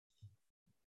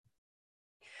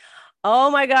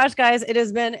Oh my gosh, guys, it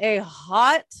has been a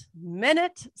hot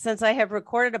minute since I have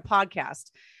recorded a podcast.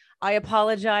 I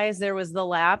apologize. There was the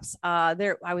lapse. I'm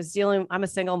a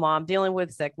single mom dealing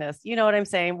with sickness. You know what I'm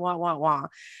saying? Wah, wah,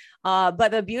 wah. But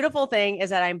the beautiful thing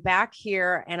is that I'm back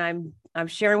here and I'm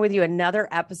sharing with you another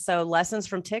episode, Lessons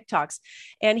from TikToks.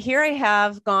 And here I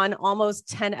have gone almost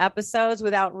 10 episodes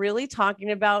without really talking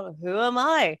about who am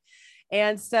I.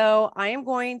 And so I am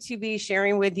going to be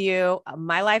sharing with you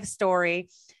my life story,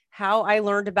 how I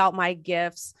learned about my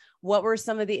gifts, what were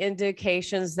some of the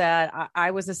indications that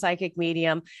I was a psychic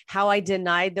medium, how I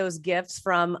denied those gifts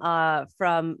from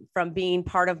being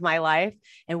part of my life,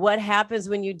 and what happens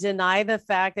when you deny the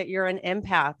fact that you're an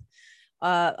empath,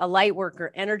 a light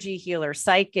worker, energy healer,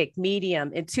 psychic,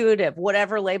 medium, intuitive,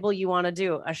 whatever label you want to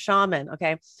do, a shaman.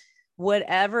 Okay.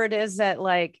 Whatever it is that,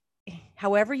 like,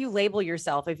 however you label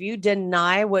yourself, if you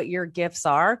deny what your gifts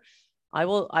are, I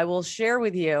will share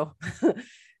with you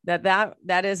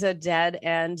that is a dead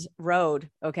end road.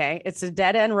 Okay. It's a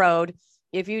dead end road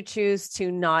if you choose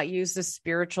to not use the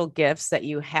spiritual gifts that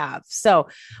you have. So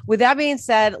with that being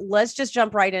said, let's just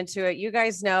jump right into it. You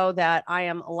guys know that I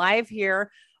am live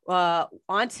here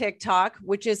on TikTok,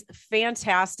 which is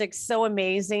fantastic. So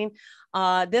amazing.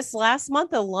 This last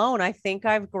month alone, I think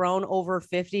I've grown over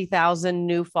 50,000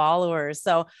 new followers.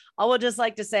 So I would just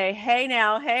like to say, hey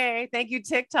now, hey, thank you,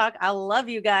 TikTok. I love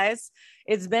you guys.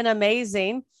 It's been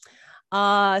amazing. So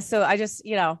I just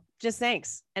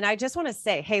thanks. And I just want to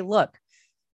say, hey, look,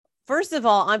 first of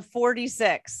all, I'm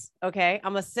 46. Okay.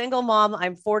 I'm a single mom.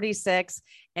 I'm 46.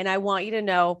 And I want you to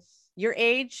know your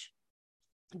age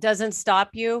doesn't stop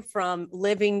you from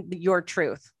living your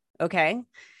truth. Okay.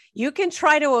 You can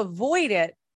try to avoid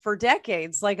it for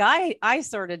decades, like I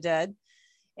sort of did.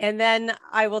 And then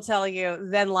I will tell you,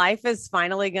 then life is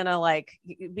finally going to like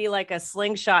be like a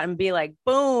slingshot and be like,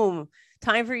 boom,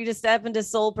 time for you to step into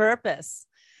soul purpose.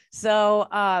 So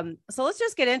let's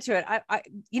just get into it.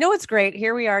 You know, what's great.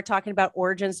 Here we are talking about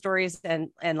origin stories and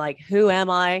like, who am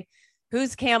I?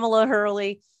 Who's Kamala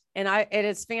Hurley? And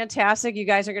it's fantastic. You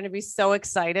guys are going to be so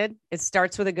excited. It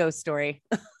starts with a ghost story.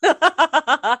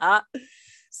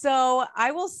 So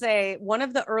I will say one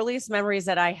of the earliest memories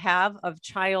that I have of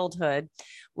childhood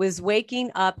was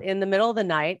waking up in the middle of the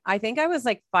night. I think I was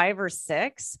like 5 or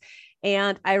 6.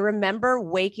 And I remember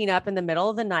waking up in the middle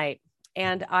of the night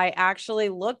and I actually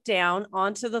looked down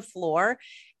onto the floor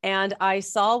and I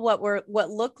saw what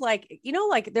looked like,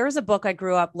 like there was a book I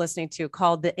grew up listening to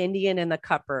called The Indian in the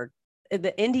Cupboard.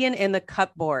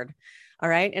 All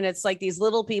right. And it's like these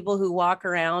little people who walk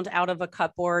around out of a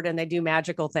cupboard and they do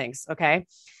magical things. Okay.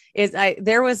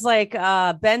 There was like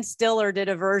Ben Stiller did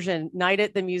a version, Night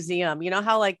at the Museum. You know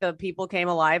how like the people came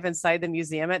alive inside the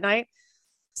museum at night?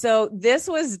 So this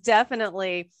was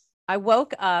definitely, I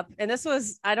woke up and this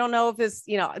was, I don't know if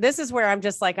this is where I'm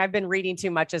just like, I've been reading too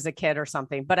much as a kid or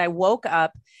something, but I woke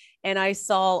up and I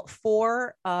saw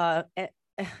 4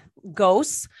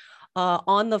 ghosts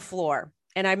on the floor.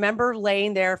 And I remember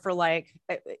laying there for like,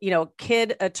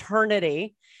 kid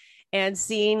eternity and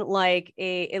seeing like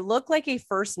it looked like a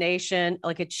First Nation,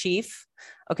 like a chief,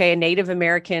 okay, a Native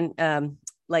American,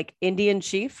 like Indian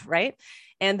chief, right?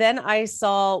 And then I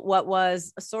saw what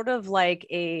was sort of like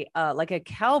a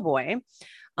cowboy,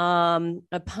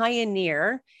 a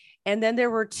pioneer. And then there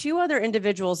were 2 other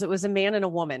individuals. It was a man and a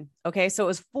woman. Okay. So it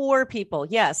was 4 people.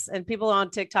 Yes. And people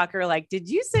on TikTok are like, did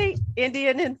you say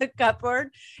Indian in the cupboard?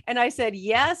 And I said,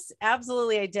 yes,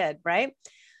 absolutely. I did. Right.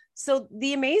 So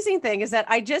the amazing thing is that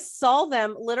I just saw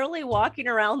them literally walking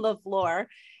around the floor.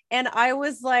 And I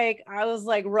was like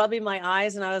rubbing my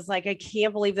eyes and I was like, I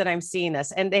can't believe that I'm seeing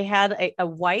this. And they had a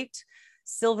white,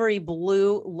 silvery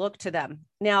blue look to them.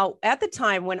 Now, at the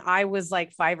time when I was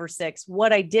like 5 or 6,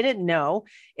 what I didn't know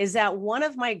is that one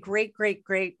of my great, great,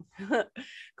 great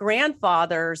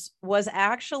grandfathers was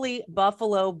actually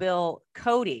Buffalo Bill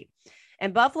Cody.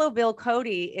 And Buffalo Bill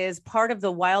Cody is part of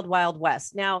the Wild Wild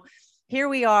West. Now, here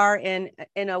we are in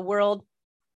a world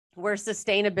where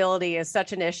sustainability is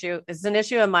such an issue. It's an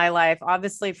issue in my life,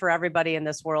 obviously for everybody in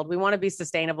this world. We want to be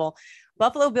sustainable.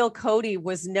 Buffalo Bill Cody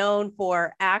was known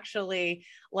for actually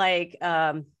like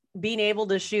being able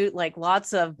to shoot like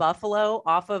lots of buffalo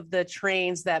off of the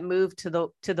trains that moved to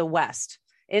the west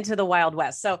into the Wild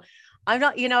West. So I'm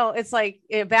not, it's like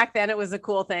back then it was a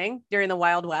cool thing during the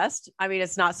Wild West. I mean,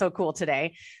 it's not so cool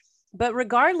today. But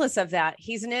regardless of that,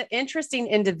 he's an interesting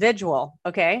individual.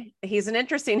 Okay. He's an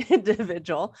interesting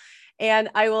individual. And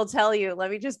I will tell you, let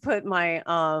me just put do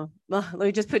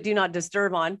not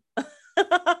disturb on.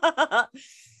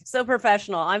 So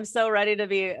professional. I'm so ready to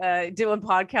be doing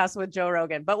podcasts with Joe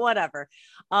Rogan, but whatever.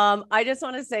 I just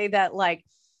want to say that like,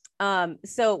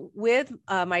 So with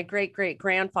my great great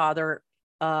grandfather,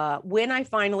 when I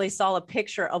finally saw a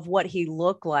picture of what he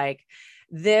looked like,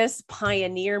 this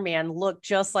pioneer man looked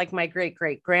just like my great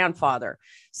great grandfather.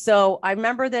 So I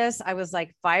remember this. I was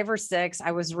like 5 or 6.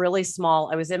 I was really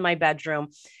small. I was in my bedroom,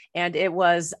 and it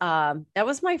was that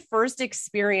was my first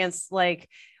experience like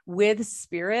with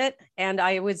spirit. And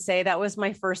I would say that was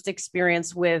my first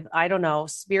experience with, I don't know,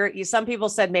 spirit. Some people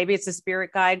said maybe it's a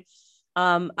spirit guide.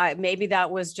 Maybe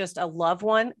that was just a loved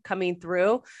one coming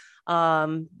through.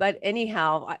 But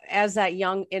anyhow, as that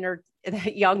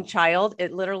that young child,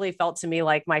 it literally felt to me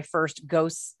like my first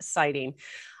ghost sighting.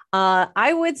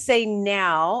 I would say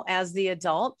now, as the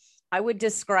adult, I would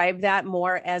describe that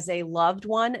more as a loved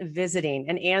one visiting,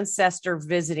 an ancestor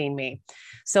visiting me.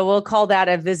 So we'll call that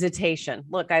a visitation.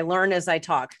 Look, I learn as I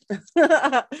talk.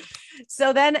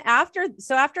 So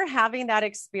after having that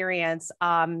experience,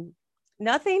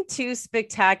 nothing too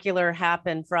spectacular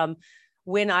happened from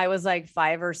when I was like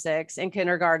 5 or 6 in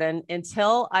kindergarten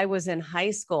until I was in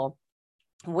high school.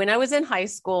 When I was in high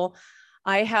school,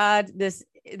 I had this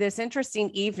interesting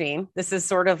evening. This is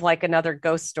sort of like another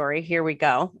ghost story. Here we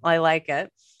go. I like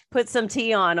it. Put some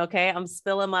tea on, okay? I'm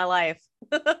spilling my life.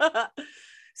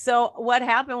 So what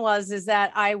happened is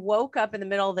that I woke up in the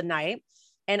middle of the night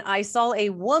and I saw a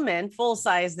woman, full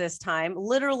size this time,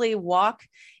 literally walk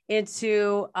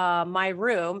into my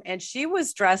room, and she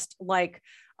was dressed like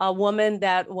a woman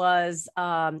that was,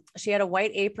 she had a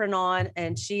white apron on,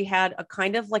 and she had a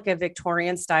kind of like a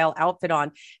Victorian style outfit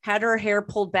on, had her hair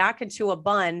pulled back into a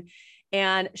bun,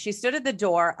 and she stood at the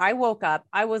door. I woke up.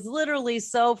 I was literally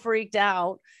so freaked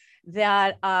out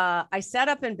that I sat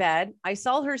up in bed. I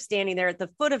saw her standing there at the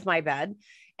foot of my bed,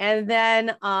 and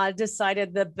then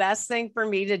decided the best thing for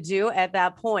me to do at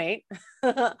that point,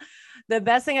 the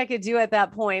best thing I could do at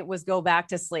that point was go back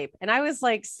to sleep. And I was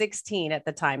like 16 at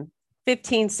the time.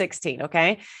 15, 16.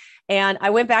 Okay. And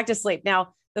I went back to sleep.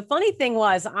 Now, the funny thing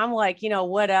was, I'm like,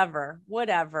 whatever.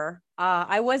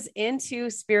 I was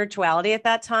into spirituality at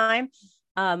that time.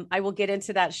 I will get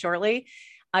into that shortly.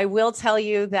 I will tell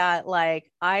you that, like,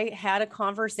 I had a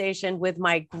conversation with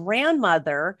my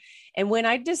grandmother. And when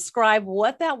I described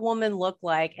what that woman looked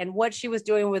like and what she was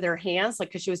doing with her hands, like,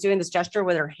 because she was doing this gesture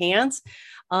with her hands,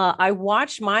 I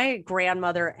watched my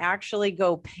grandmother actually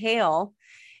go pale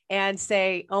and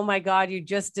say, "Oh my God, you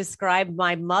just described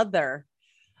my mother."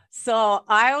 So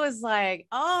I was like,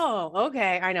 "Oh,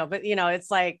 okay, I know." But,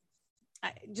 it's like,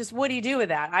 just what do you do with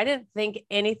that? I didn't think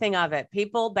anything of it.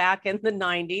 People back in the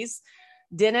 90s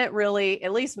didn't really,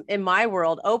 at least in my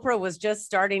world, Oprah was just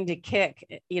starting to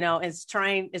kick, it's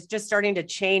just starting to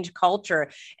change culture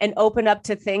and open up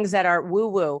to things that are woo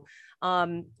woo.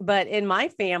 But in my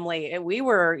family, we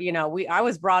were, I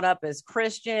was brought up as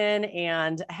Christian,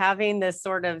 and having this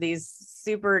sort of these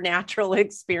supernatural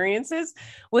experiences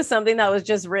was something that was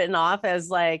just written off as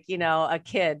like, a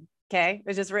kid. Okay. It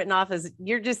was just written off as,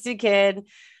 you're just a kid.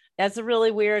 That's really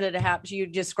weird. It happens. You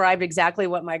described exactly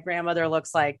what my grandmother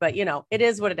looks like, but it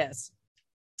is what it is.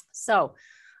 So,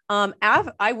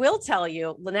 I will tell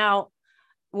you now,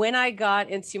 when I got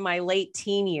into my late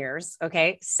teen years,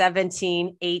 okay,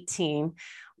 17, 18,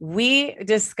 we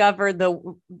discovered I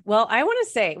want to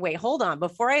say, wait, hold on.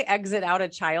 Before I exit out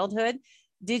of childhood,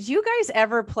 did you guys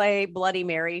ever play Bloody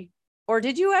Mary? Or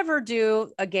did you ever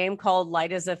do a game called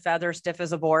Light as a Feather, Stiff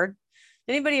as a Board?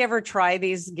 Did anybody ever try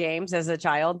these games as a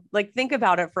child? Like, think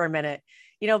about it for a minute.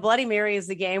 Bloody Mary is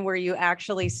the game where you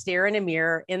actually stare in a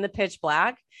mirror in the pitch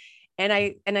black. And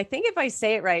I think if I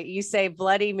say it right, you say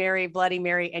Bloody Mary,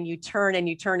 and you turn and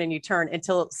you turn and you turn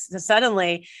until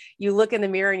suddenly you look in the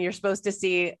mirror and you're supposed to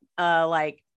see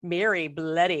like Mary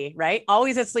bloody, right?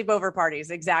 Always at sleepover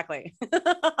parties. Exactly.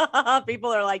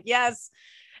 People are like, yes.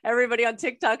 Everybody on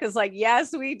TikTok is like,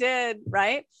 yes, we did.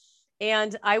 Right.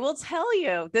 And I will tell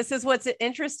you, this is what's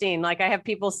interesting. Like, I have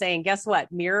people saying, guess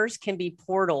what? Mirrors can be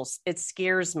portals. It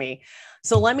scares me.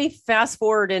 So let me fast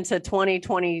forward into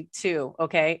 2022.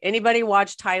 Okay. Anybody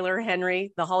watch Tyler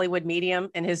Henry, the Hollywood Medium,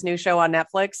 and his new show on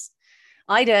Netflix?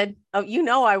 I did.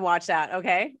 Oh, I watched that.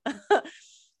 Okay.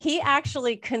 He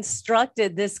actually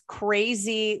constructed this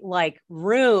crazy like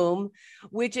room,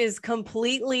 which is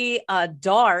completely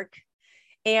dark,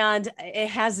 and it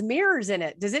has mirrors in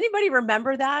it. Does anybody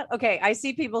remember that? Okay. I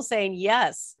see people saying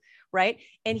yes. Right.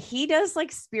 And he does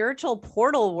like spiritual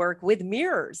portal work with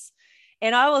mirrors.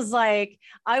 And I was like,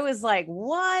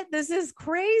 what? This is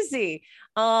crazy.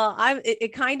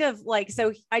 It kind of like,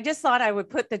 so I just thought I would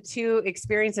put the two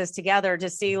experiences together to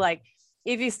see, like,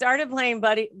 if you started playing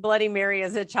Bloody Mary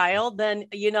as a child, then,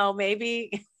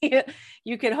 maybe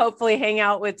you could hopefully hang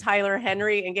out with Tyler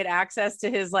Henry and get access to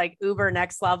his like Uber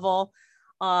next level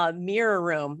mirror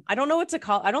room. I don't know what to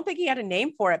call. I don't think he had a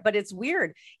name for it, but it's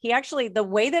weird. He actually, the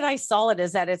way that I saw it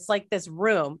is that it's like this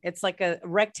room. It's like a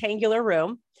rectangular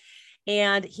room,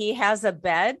 and he has a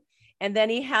bed, and then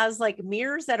he has like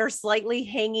mirrors that are slightly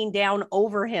hanging down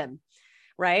over him.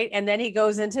 Right. And then he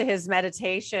goes into his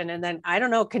meditation, and then I don't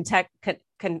know,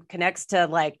 connects to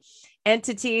like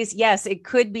entities. Yes, it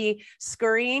could be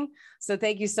scurrying. So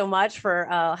thank you so much for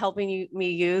helping me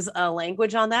use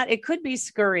language on that. It could be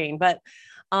scurrying, but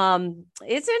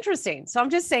it's interesting. So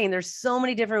I'm just saying there's so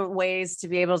many different ways to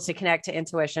be able to connect to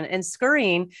intuition, and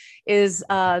scurrying is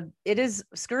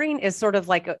scurrying is sort of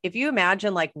like, if you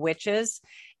imagine like witches,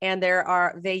 and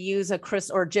they use a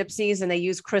crystal, or gypsies, and they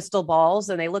use crystal balls,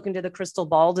 and they look into the crystal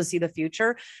ball to see the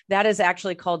future. That is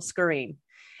actually called scurrying.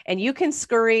 And you can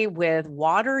scurry with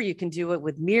water. You can do it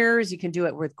with mirrors. You can do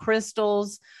it with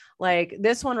crystals. Like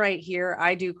this one right here,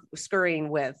 I do scurrying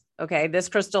with. Okay. This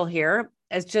crystal here,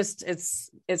 it's just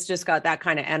got that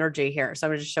kind of energy here. So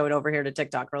I'm going to just show it over here to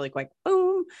TikTok really quick.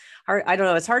 Boom. I don't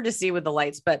know. It's hard to see with the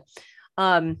lights, but,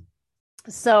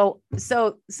 so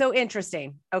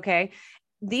interesting. Okay.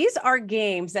 These are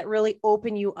games that really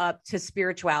open you up to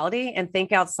spirituality and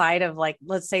think outside of, like,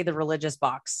 let's say the religious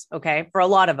box. Okay. For a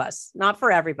lot of us, not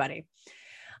for everybody.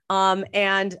 So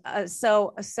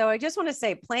I just want to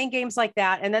say, playing games like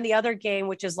that. And then the other game,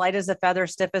 which is light as a feather,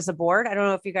 stiff as a board. I don't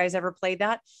know if you guys ever played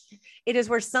that. It is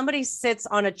where somebody sits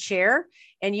on a chair,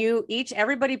 and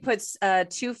everybody puts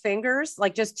two fingers,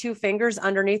 like just two fingers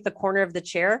underneath the corner of the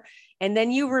chair. And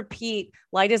then you repeat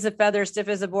light as a feather, stiff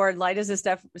as a board, light as a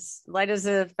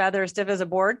feather, stiff as a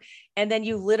board. And then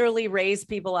you literally raise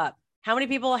people up. How many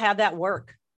people had that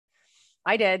work?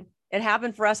 I did. It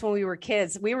happened for us when we were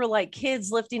kids. We were like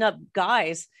kids lifting up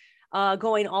guys,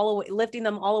 lifting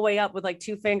them all the way up with like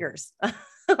two fingers.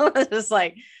 Just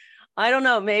like, I don't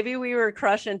know, maybe we were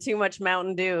crushing too much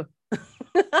Mountain Dew.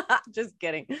 Just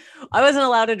kidding. I wasn't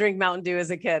allowed to drink Mountain Dew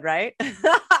as a kid, right?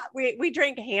 We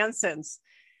drank Hanson's.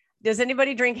 Does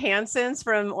anybody drink Hanson's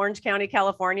from Orange County,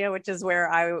 California, which is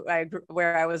where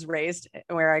I was raised,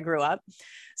 where I grew up?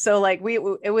 So like we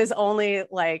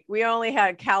only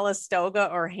had Calistoga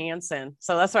or Hanson.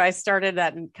 So that's why I started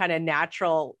that kind of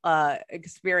natural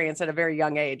experience at a very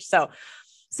young age. So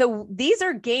these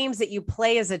are games that you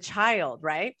play as a child,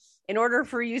 right? In order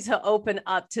for you to open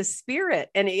up to spirit.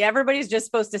 And everybody's just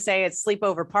supposed to say it's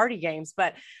sleepover party games,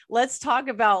 but let's talk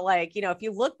about, like, if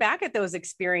you look back at those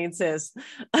experiences,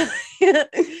 you're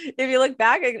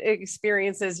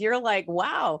like,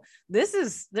 wow,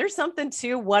 there's something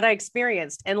to what I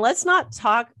experienced. And let's not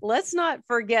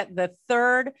forget the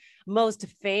third most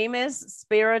famous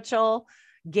spiritual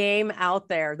game out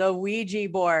there, the Ouija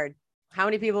board. How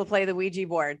many people play the Ouija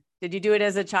board? Did you do it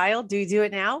as a child? Do you do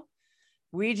it now?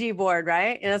 Ouija board,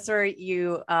 right? And that's where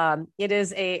it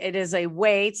is a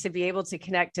way to be able to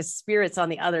connect to spirits on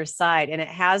the other side. And it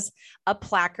has a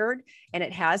placard, and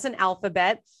it has an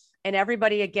alphabet, and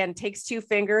everybody again takes two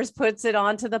fingers, puts it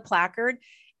onto the placard,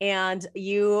 and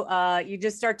you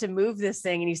just start to move this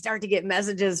thing, and you start to get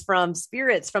messages from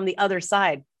spirits from the other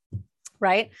side.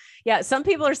 Right. Yeah. Some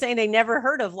people are saying they never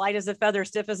heard of light as a feather,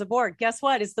 stiff as a board. Guess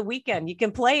what? It's the weekend. You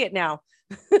can play it now.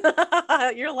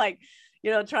 You're like,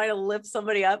 trying to lift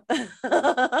somebody up.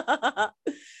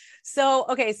 So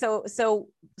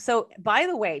by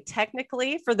the way,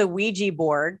 technically for the Ouija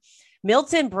board,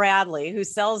 Milton Bradley, who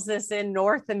sells this in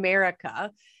North America,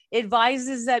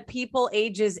 advises that people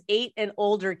ages 8 and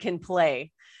older can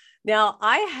play. Now,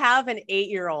 I have an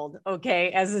 8-year-old,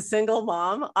 okay, as a single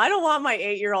mom. I don't want my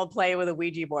 8-year-old playing with a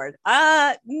Ouija board.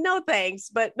 No thanks,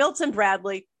 but Milton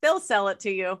Bradley, they'll sell it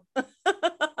to you.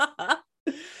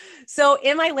 So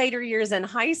in my later years in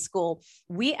high school,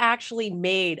 we actually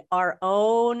made our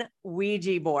own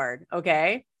Ouija board.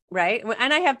 Okay. Right.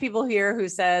 And I have people here who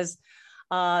says,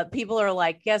 people are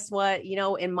like, guess what?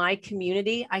 In my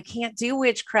community, I can't do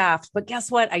witchcraft, but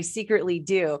guess what? I secretly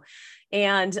do.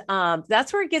 And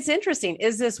that's where it gets interesting.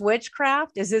 Is this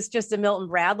witchcraft? Is this just a Milton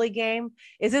Bradley game?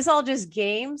 Is this all just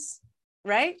games?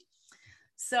 Right.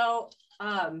 So,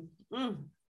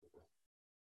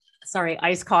 sorry,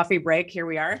 iced coffee break. Here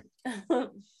we are.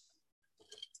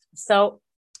 So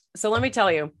let me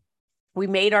tell you, we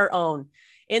made our own.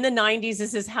 In the 90s,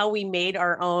 this is how we made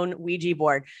our own Ouija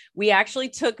board. We actually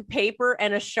took paper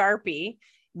and a Sharpie,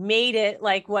 made it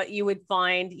like what you would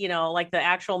find, like the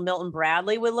actual Milton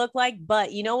Bradley would look like.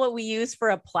 But you know what we used for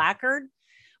a placard?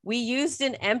 We used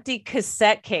an empty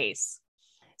cassette case.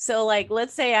 So like,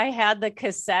 let's say I had the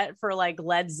cassette for like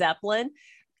Led Zeppelin.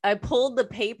 I pulled the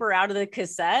paper out of the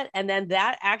cassette, and then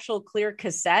that actual clear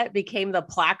cassette became the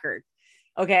placard.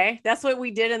 Okay. That's what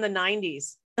we did in the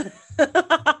 90s.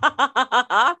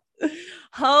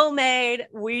 Homemade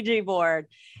Ouija board.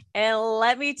 And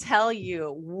let me tell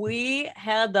you, we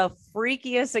had the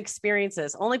freakiest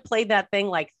experiences. Only played that thing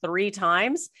like 3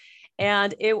 times.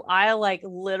 And I like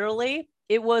literally,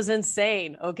 it was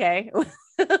insane. Okay.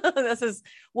 This is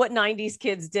what 90s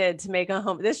kids did to make a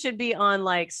home. This should be on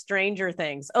like Stranger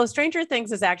Things. Oh, Stranger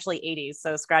Things is actually 80s.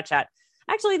 So scratch that.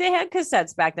 Actually, they had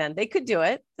cassettes back then. They could do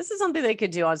it. This is something they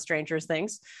could do on Stranger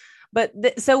Things. But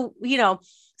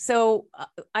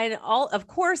I all, of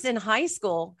course, in high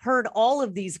school, heard all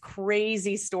of these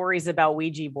crazy stories about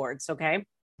Ouija boards. Okay.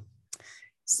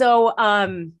 So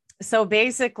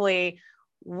basically,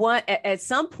 what at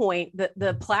some point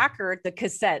the placard, the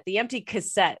cassette, the empty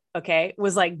cassette, okay,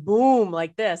 was like boom,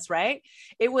 like this, right?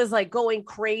 It was like going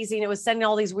crazy, and it was sending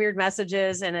all these weird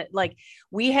messages, and it like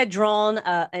we had drawn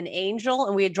an angel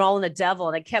and we had drawn a devil,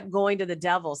 and it kept going to the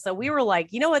devil. So we were like,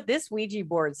 you know what, this Ouija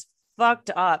board's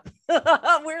fucked up. We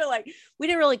were like, we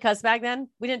didn't really cuss back then.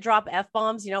 We didn't drop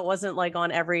F-bombs. It wasn't like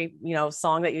on every,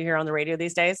 song that you hear on the radio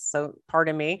these days. So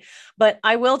pardon me, but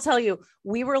I will tell you,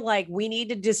 we were like, we need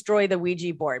to destroy the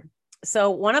Ouija board. So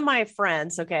one of my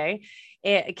friends, okay,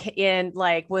 and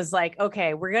like was like,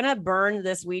 okay, we're going to burn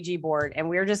this Ouija board and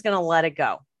we're just going to let it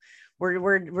go.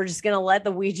 We're just going to let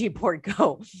the Ouija board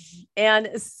go.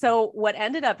 And so what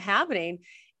ended up happening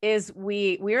is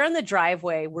we're in the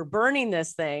driveway, we're burning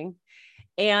this thing,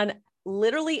 and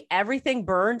literally everything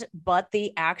burned but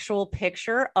the actual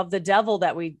picture of the devil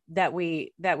that we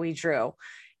drew.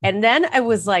 And then I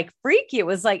was like freaky. It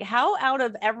was like, how out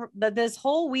of this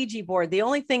whole Ouija board, the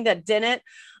only thing that didn't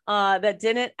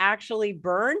actually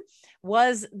burn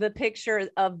was the picture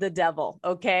of the devil.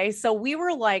 Okay. So we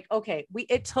were like, okay,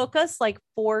 it took us like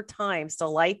 4 times to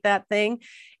light that thing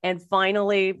and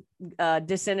finally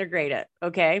disintegrate it.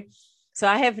 Okay. So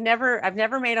I've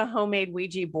never made a homemade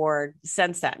Ouija board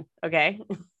since then. Okay.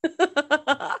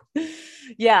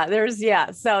 Yeah.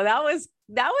 So that was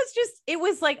just, it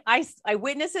was like, I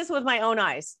witnessed this with my own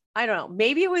eyes. I don't know.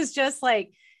 Maybe it was just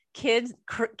like kid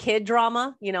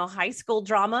drama, high school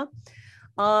drama.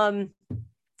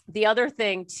 The other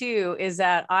thing too, is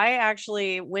that I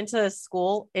actually went to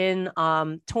school in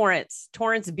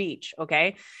Torrance Beach.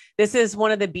 Okay. This is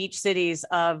one of the beach cities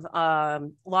of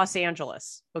Los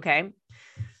Angeles. Okay.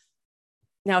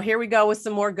 Now, here we go with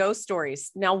some more ghost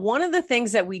stories. Now, one of the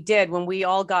things that we did when we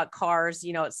all got cars,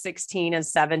 at 16 and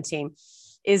 17,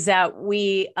 is that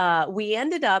we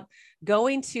ended up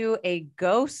going to a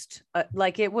ghost,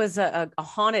 like it was a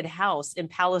haunted house in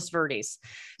Palos Verdes.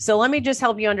 So let me just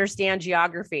help you understand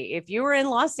geography. If you were in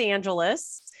Los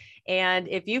Angeles and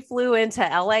if you flew into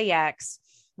LAX,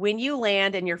 when you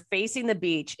land and you're facing the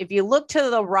beach, if you look to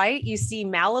the right, you see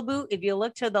Malibu. If you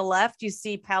look to the left, you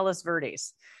see Palos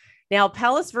Verdes. Now,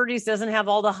 Palos Verdes doesn't have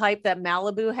all the hype that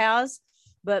Malibu has,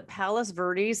 but Palos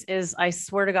Verdes is, I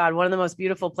swear to God, one of the most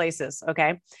beautiful places.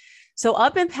 Okay. So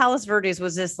up in Palos Verdes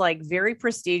was this like very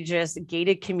prestigious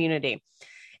gated community,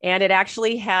 and it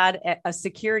actually had a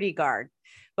security guard.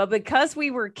 But because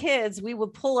we were kids, we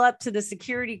would pull up to the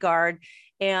security guard,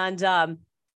 and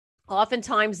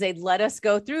oftentimes they'd let us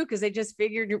go through because they just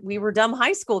figured we were dumb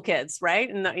high school kids, right?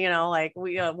 And like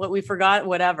what we forgot,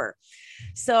 whatever.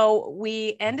 So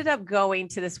we ended up going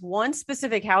to this one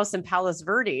specific house in Palos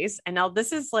Verdes. And now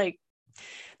this is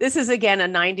again a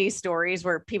 90s stories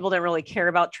where people didn't really care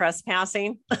about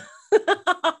trespassing.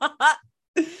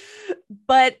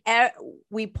 But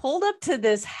we pulled up to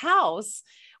this house,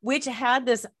 which had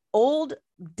this old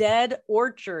dead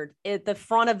orchard at the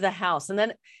front of the house. And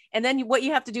then what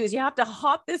you have to do is you have to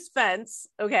hop this fence.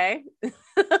 Okay.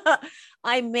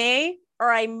 I may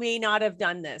or I may not have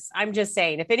done this. I'm just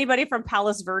saying, if anybody from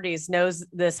Palos Verdes knows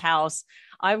this house,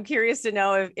 I'm curious to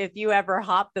know if you ever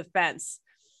hop the fence.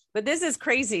 But this is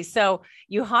crazy. So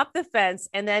you hop the fence,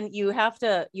 and then you have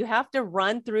to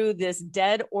run through this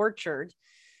dead orchard,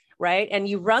 right? And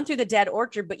you run through the dead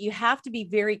orchard, but you have to be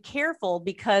very careful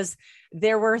because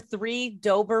there were 3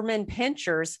 Doberman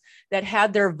pinschers that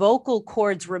had their vocal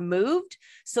cords removed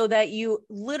so that you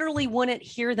literally wouldn't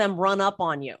hear them run up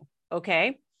on you.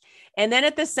 Okay. And then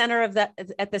at the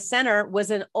center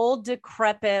was an old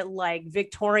decrepit, like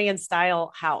Victorian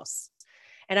style house.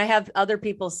 And I have other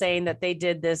people saying that they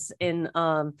did this in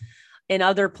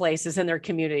other places in their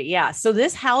community. Yeah. So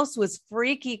this house was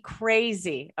freaky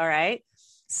crazy. All right.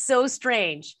 So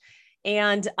strange.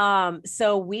 And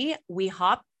so we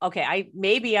hop. Okay.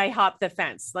 I hopped the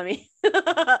fence. We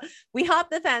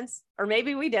hopped the fence, or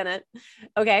maybe we didn't.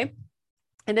 Okay.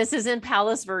 And this is in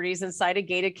Palos Verdes, inside a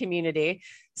gated community.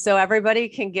 So everybody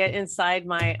can get inside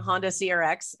my Honda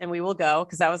CRX and we will go,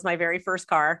 because that was my very first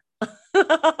car.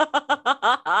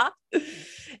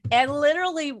 And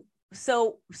literally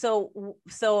one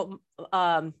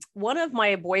of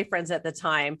my boyfriends at the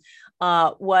time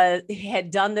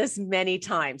had done this many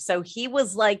times. So he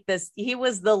was like this, he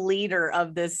was the leader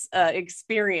of this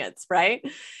experience, right?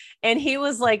 And he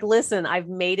was like, listen, I've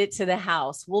made it to the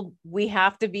house. We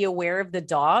have to be aware of the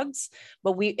dogs,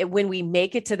 but when we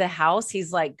make it to the house,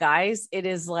 he's like, guys, it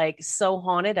is like so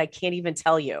haunted. I can't even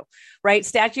tell you, right?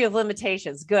 Statute of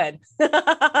limitations. Good.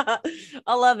 I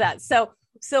love that. So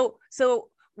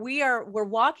we're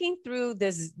walking through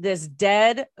this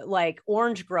dead, like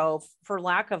orange grove, for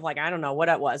lack of, like, I don't know what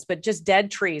it was, but just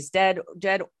dead trees, dead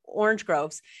orange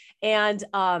groves. And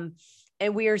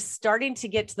we are starting to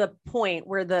get to the point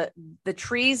where the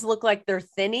trees look like they're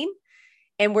thinning,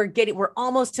 and we're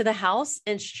almost to the house.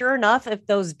 And sure enough, if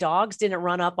those dogs didn't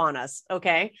run up on us.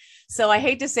 Okay. So I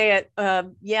hate to say it.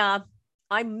 Yeah,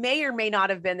 I may or may not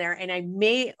have been there, and I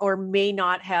may or may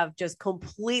not have just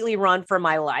completely run for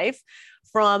my life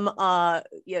from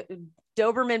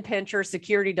Doberman Pinscher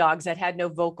security dogs that had no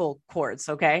vocal cords.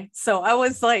 Okay. So I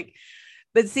was like,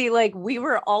 but see, like, we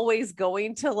were always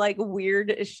going to like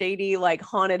weird, shady, like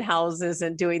haunted houses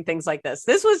and doing things like this.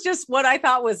 This was just what I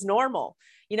thought was normal.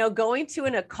 Going to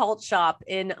an occult shop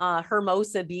in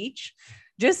Hermosa Beach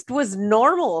just was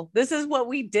normal. This is what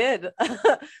we did.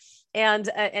 And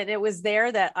it was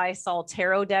there that I saw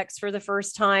tarot decks for the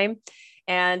first time.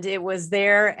 And it was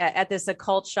there at this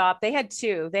occult shop. They had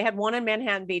two. They had one in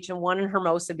Manhattan Beach and one in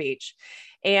Hermosa Beach.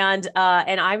 And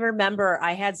I remember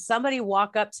I had somebody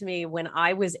walk up to me when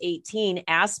I was 18,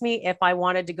 ask me if I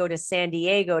wanted to go to San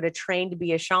Diego to train to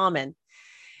be a shaman.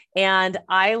 And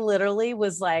I literally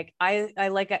was like,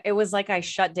 it was like I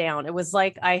shut down. It was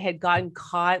like I had gotten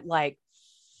caught, like,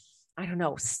 I don't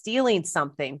know, stealing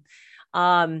something.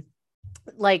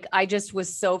 Like I just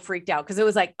was so freaked out, because it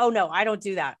was like, oh no, I don't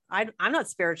do that. I'm not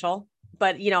spiritual,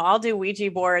 but I'll do Ouija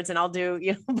boards, and I'll do,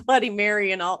 Bloody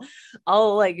Mary, and I'll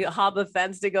like hop a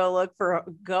fence to go look for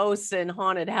ghosts in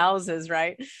haunted houses.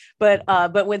 Right. But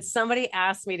when somebody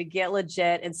asked me to get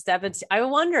legit and step into, I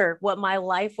wonder what my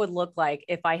life would look like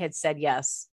if I had said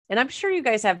yes. And I'm sure you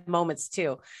guys have moments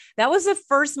too. That was the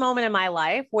first moment in my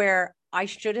life where I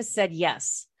should have said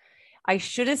yes. I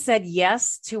should have said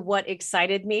yes to what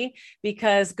excited me,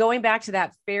 because going back to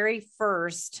that very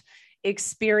first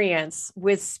experience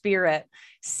with spirit,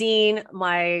 seeing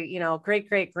my,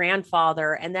 great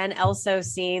grandfather, and then also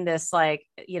seeing this, like,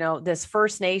 this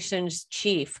First Nations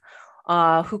chief,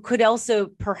 who could also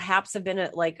perhaps have been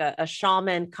a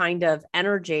shaman kind of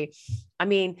energy. I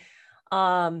mean,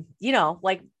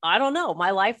 like, I don't know,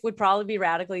 my life would probably be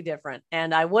radically different,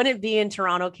 and I wouldn't be in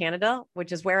Toronto, Canada,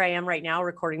 which is where I am right now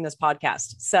recording this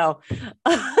podcast. So,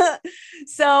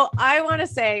 so I want to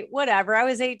say, whatever, I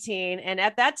was 18. And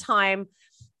at that time,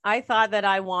 I thought that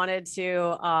I wanted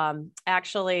to,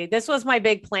 actually, this was my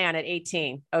big plan at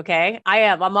 18. Okay.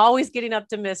 I'm always getting up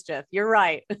to mischief. You're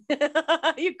right.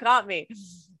 You caught me.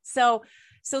 So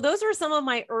those are some of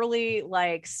my early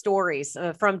like stories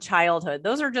from childhood.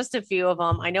 Those are just a few of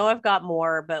them. I know I've got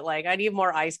more, but like I need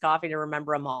more iced coffee to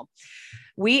remember them all.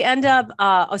 We end up,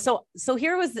 so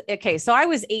here was, okay. So I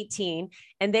was 18,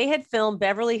 and they had filmed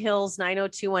Beverly Hills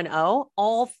 90210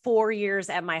 all 4 years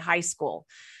at my high school.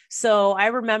 So I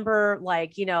remember,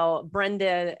 like,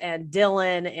 Brenda and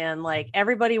Dylan and like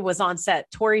everybody was on set.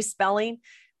 Tori Spelling,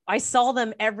 I saw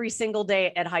them every single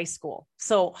day at high school.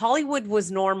 So Hollywood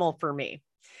was normal for me.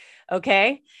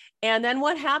 Okay. And then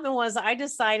what happened was I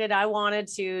decided I wanted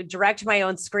to direct my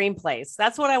own screenplays.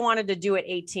 That's what I wanted to do at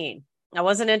 18. I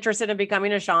wasn't interested in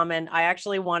becoming a shaman. I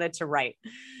actually wanted to write.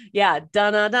 Yeah.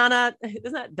 Donna, Donna.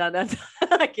 Isn't that Donna?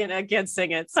 I can't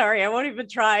sing it. Sorry. I won't even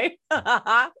try.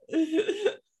 I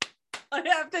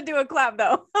have to do a clap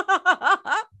though.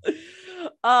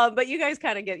 But you guys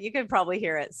kind of you can probably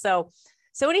hear it. So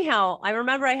anyhow, I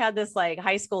remember I had this like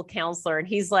high school counselor, and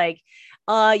he's like,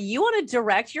 you want to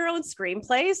direct your own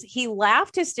screenplays? He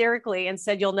laughed hysterically and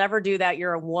said, you'll never do that.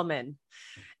 You're a woman.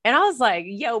 And I was like,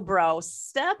 yo, bro,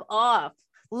 step off.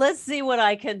 Let's see what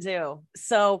I can do.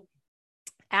 So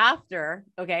after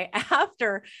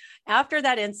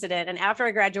that incident, and after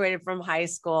I graduated from high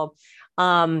school,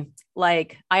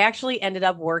 like I actually ended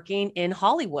up working in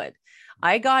Hollywood.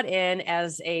 I got in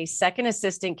as a second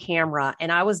assistant camera,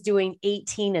 and I was doing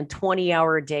 18 and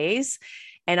 20-hour days.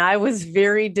 And I was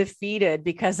very defeated,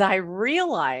 because I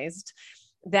realized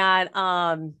that,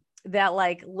 that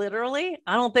like literally,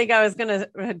 I don't think I was going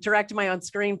to direct my own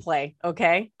screenplay.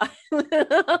 Okay.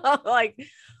 Like,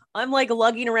 I'm like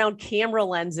lugging around camera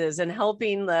lenses and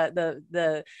helping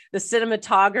the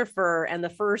cinematographer and the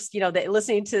first,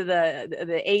 listening to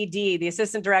the AD, the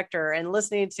assistant director, and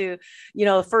listening to,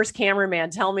 the first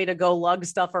cameraman tell me to go lug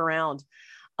stuff around.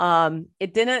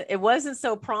 It wasn't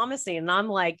so promising. And I'm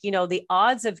like, the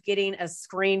odds of getting a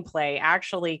screenplay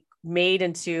actually made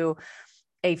into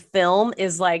a film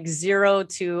is like 0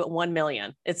 to 1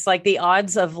 million. It's like the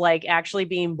odds of like actually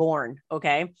being born.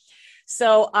 Okay.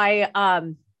 So I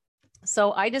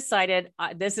decided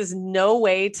this is no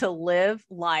way to live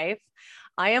life.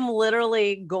 I am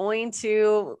literally going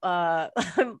to,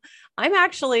 I'm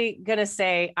actually going to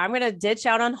say, I'm going to ditch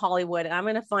out on Hollywood and I'm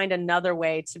going to find another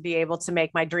way to be able to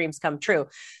make my dreams come true.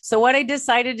 So what I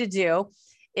decided to do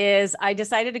is I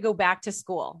decided to go back to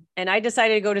school, and I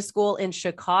decided to go to school in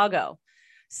Chicago.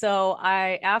 So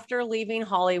after leaving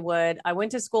Hollywood, I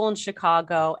went to school in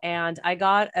Chicago and I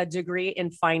got a degree in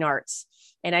fine arts.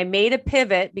 And I made a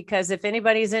pivot because if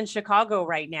anybody's in Chicago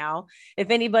right now,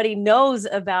 if anybody knows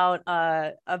about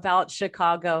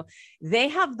Chicago, they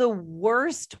have the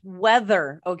worst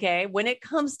weather. Okay, when it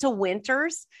comes to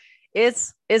winters, it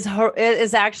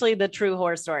is actually the true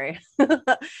horror story.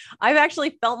 I've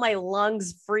actually felt my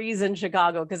lungs freeze in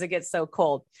Chicago because it gets so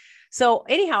cold. So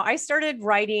anyhow, I started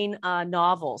writing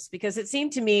novels because it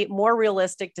seemed to me more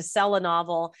realistic to sell a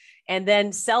novel and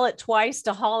then sell it twice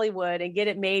to Hollywood and get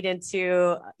it made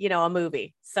into, a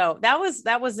movie. So that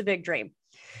was a big dream.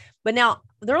 But now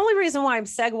the only reason why I'm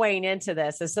segueing into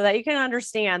this is so that you can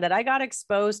understand that I got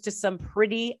exposed to some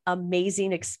pretty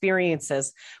amazing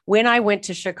experiences when I went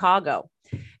to Chicago.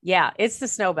 Yeah, it's the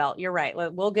snow belt. You're right.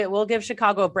 We'll give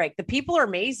Chicago a break. The people are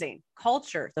amazing.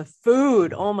 Culture, the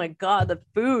food. Oh my God, the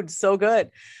food's so good.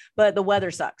 But the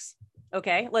weather sucks.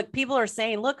 Okay. Look, people are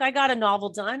saying, look, I got a novel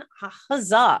done.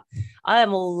 Huzzah. I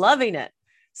am loving it.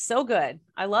 So good.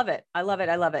 I love it. I love it.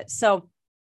 I love it. So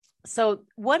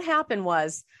what happened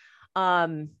was,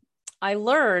 I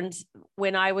learned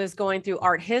when I was going through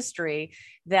art history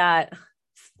that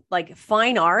like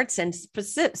fine arts and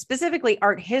specifically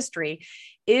art history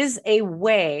is a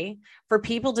way for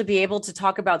people to be able to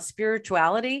talk about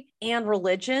spirituality and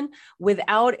religion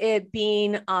without it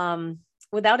being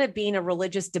a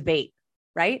religious debate.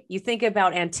 Right? You think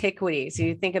about antiquities,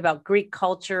 you think about Greek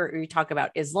culture, or you talk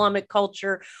about Islamic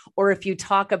culture, or if you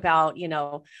talk about,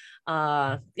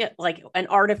 like an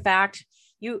artifact,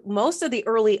 most of the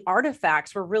early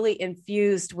artifacts were really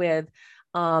infused with,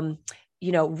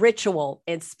 ritual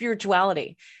and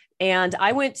spirituality. And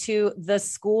I went to the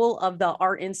School of the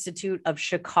Art Institute of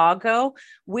Chicago,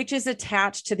 which is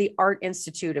attached to the Art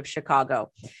Institute of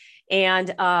Chicago.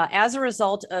 And as a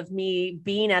result of me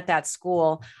being at that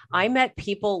school, I met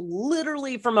people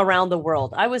literally from around the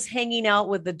world. I was hanging out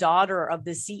with the daughter of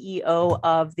the CEO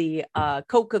of the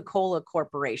Coca-Cola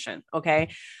Corporation. Okay.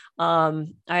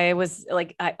 I was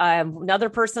like, another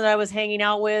person that I was hanging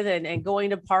out with and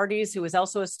going to parties who was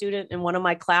also a student in one of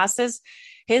my classes.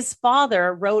 His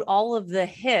father wrote all of the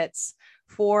hits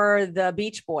for the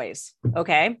Beach Boys.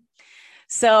 Okay.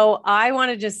 So I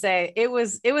want to just say it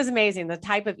was amazing. The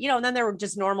type of, and then there were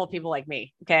just normal people like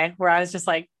me. Okay. Where I was just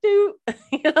like, dude,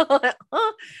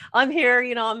 I'm here,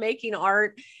 I'm making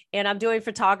art and I'm doing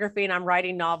photography and I'm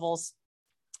writing novels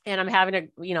and I'm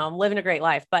I'm living a great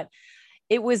life. But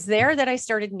it was there that I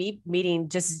started meeting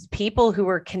just people who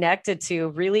were connected to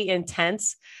really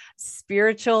intense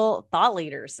spiritual thought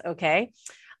leaders. Okay.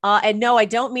 And no, I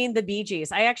don't mean the Bee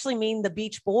Gees. I actually mean the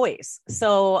Beach Boys.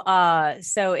 So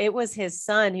it was his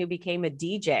son who became a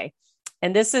DJ,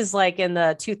 and this is like in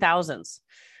the 2000s.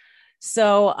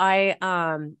 So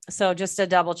so just to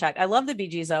double check, I love the Bee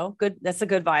Gees though. Good. That's a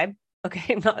good vibe.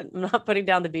 Okay. I'm not putting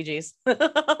down the Bee Gees.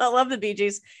 I love the Bee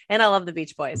Gees and I love the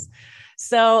Beach Boys.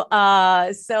 So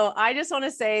I just want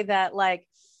to say that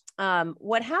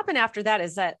what happened after that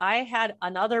is that I had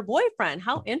another boyfriend.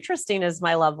 How interesting is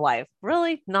my love life?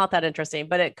 Really not that interesting,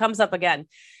 but it comes up again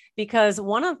because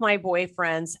one of my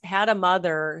boyfriends had a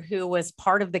mother who was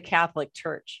part of the Catholic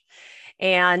Church.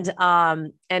 And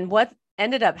what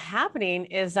ended up happening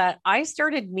is that I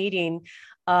started meeting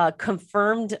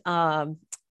confirmed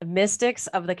mystics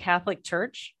of the Catholic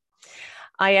Church.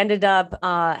 I ended up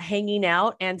hanging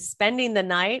out and spending the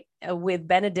night with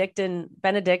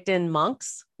Benedictine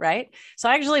monks, right? So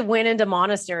I actually went into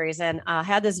monasteries and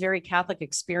had this very Catholic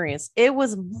experience. It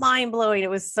was mind blowing. It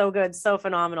was so good, so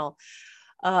phenomenal.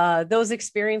 Those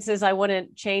experiences I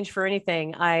wouldn't change for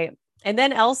anything. And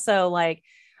then also I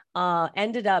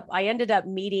ended up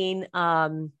meeting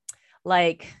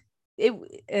like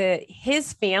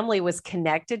his family was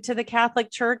connected to the Catholic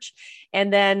Church.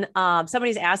 And then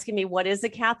somebody's asking me, what is the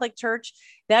Catholic Church?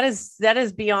 That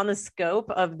is beyond the scope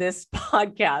of this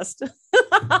podcast.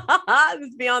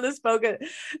 It's beyond the scope.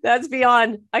 That's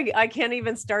beyond, I can't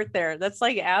even start there. That's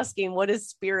like asking, what is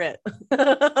spirit?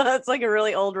 It's like a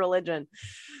really old religion.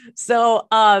 So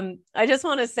I just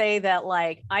want to say that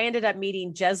like, I ended up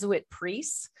meeting Jesuit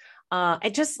priests. I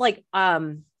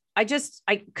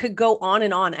could go on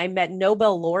and on. I met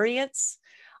Nobel laureates,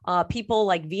 people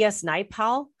like V.S.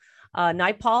 Naipaul.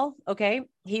 Okay.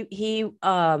 He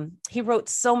wrote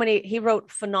he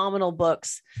wrote phenomenal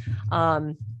books.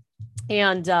 And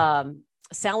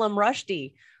Salem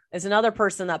Rushdie is another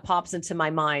person that pops into my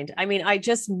mind. I mean, I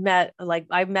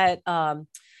met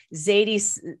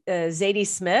Zadie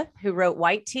Smith, who wrote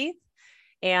White Teeth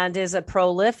and is a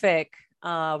prolific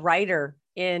writer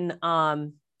in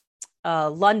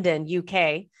London,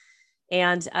 UK.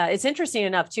 And it's interesting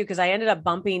enough too, because I ended up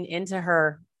bumping into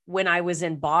her when I was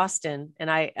in Boston.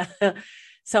 And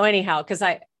so anyhow, because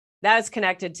that's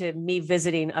connected to me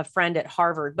visiting a friend at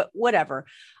Harvard, but whatever.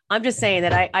 I'm just saying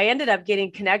that I ended up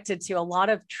getting connected to a lot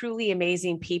of truly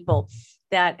amazing people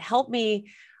that helped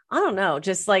me, I don't know,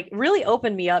 just like really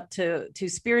opened me up to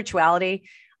spirituality.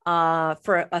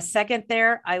 For a second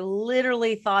there, I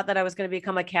literally thought that I was going to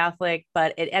become a Catholic,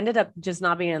 but it ended up just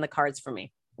not being in the cards for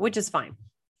me, which is fine.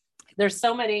 There's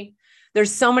so many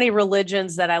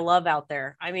religions that I love out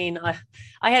there. I mean,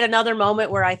 I had another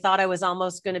moment where I thought I was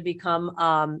almost going to become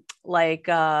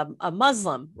a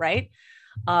Muslim, right?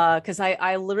 Because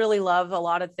I literally love a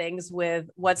lot of things with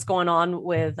what's going on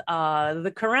with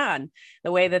the Quran,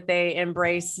 the way that they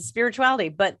embrace spirituality.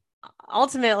 But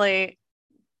ultimately,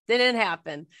 didn't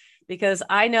happen because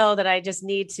I know that I just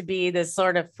need to be this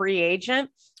sort of free agent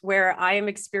where I am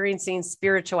experiencing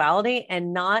spirituality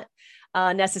and not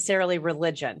necessarily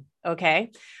religion.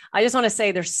 Okay. I just want to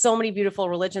say there's so many beautiful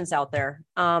religions out there,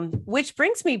 which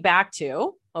brings me back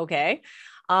to, okay.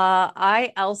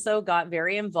 I also got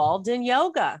very involved in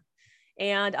yoga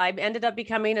and I ended up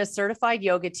becoming a certified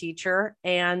yoga teacher.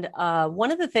 And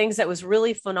one of the things that was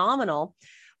really phenomenal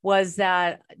was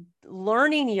that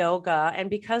learning yoga.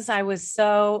 And because I was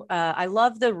I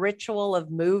loved the ritual of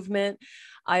movement.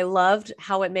 I loved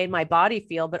how it made my body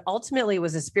feel, but ultimately it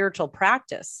was a spiritual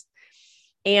practice.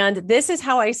 And this is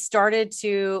how I started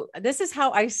to learn this is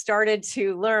how I started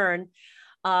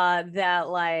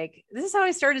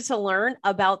to learn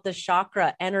about the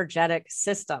chakra energetic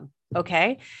system.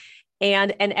 Okay.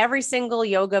 And every single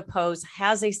yoga pose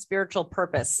has a spiritual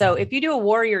purpose. So if you do a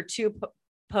warrior two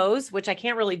pose, which I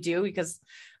can't really do because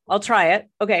I'll try it.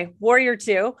 Okay. Warrior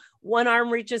two, one arm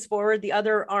reaches forward, the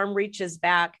other arm reaches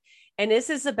back. And this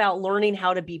is about learning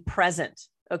how to be present.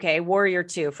 Okay. Warrior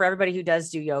two, for everybody who does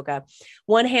do yoga,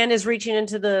 one hand is reaching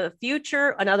into the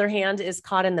future. Another hand is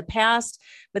caught in the past,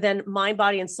 but then mind,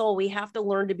 body, and soul, we have to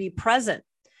learn to be present.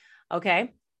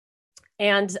 Okay.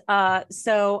 And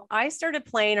so I started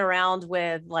playing around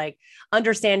with like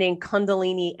understanding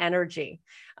Kundalini energy.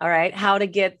 All right. How to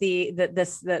get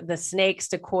the snakes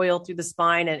to coil through the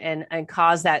spine and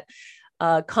cause that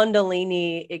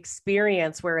Kundalini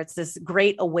experience where it's this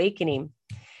great awakening.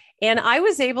 And I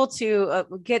was able to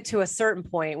get to a certain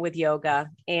point with yoga.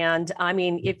 And I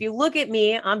mean, if you look at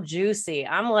me, I'm juicy.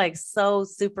 I'm like so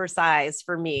supersized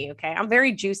for me. Okay. I'm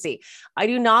very juicy. I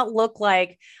do not look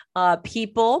like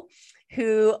people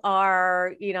who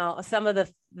are, some of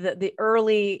the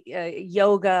early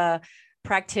yoga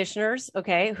practitioners.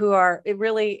 Okay.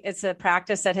 It's a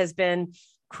practice that has been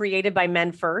created by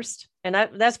men first. And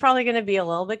that's probably going to be a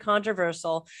little bit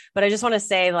controversial, but I just want to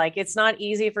say, like, it's not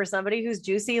easy for somebody who's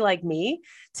juicy like me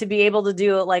to be able to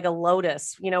do it like a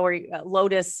lotus,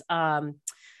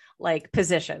 like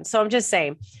position. So I'm just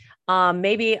saying,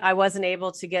 maybe I wasn't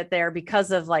able to get there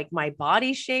because of like my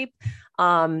body shape.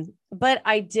 But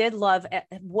I did love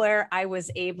where I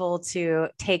was able to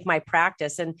take my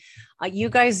practice. And you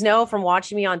guys know from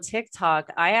watching me on TikTok,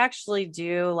 I actually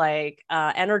do like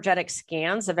energetic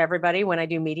scans of everybody when I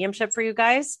do mediumship for you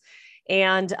guys.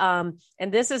 And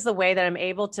this is the way that I'm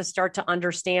able to start to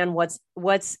understand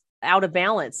what's out of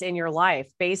balance in your life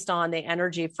based on the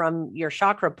energy from your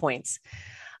chakra points.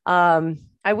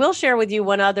 I will share with you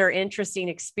one other interesting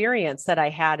experience that I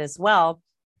had as well.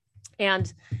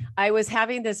 And I was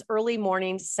having this early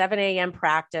morning, 7 a.m.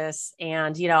 practice.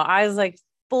 And, I was like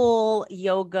full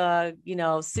yoga,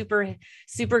 super,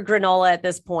 super granola at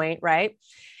this point. Right.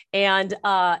 And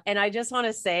I just want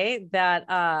to say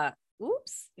that,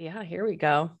 here we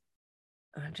go.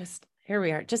 Here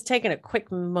we are, just taking a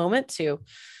quick moment to,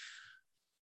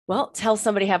 tell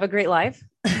somebody have a great life.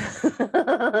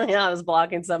 Yeah, I was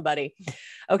blocking somebody.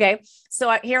 Okay.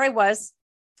 So here I was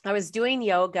doing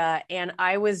yoga and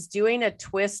I was doing a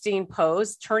twisting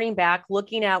pose, turning back,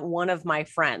 looking at one of my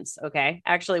friends. Okay.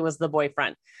 Actually, it was the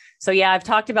boyfriend. So yeah, I've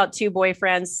talked about two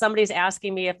boyfriends. Somebody's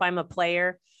asking me if I'm a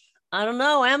player. I don't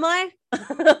know. Am I?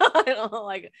 I don't know,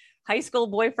 like high school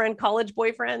boyfriend, college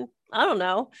boyfriend. I don't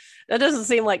know. That doesn't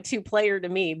seem like two player to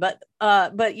me, but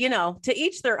you know, to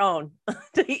each their own,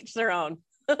 to each their own.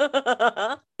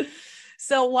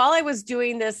 So while I was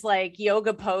doing this like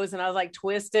yoga pose and I was like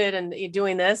twisted and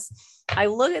doing this, I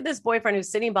look at this boyfriend who's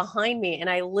sitting behind me and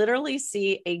I literally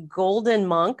see a golden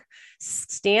monk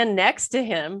stand next to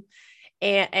him.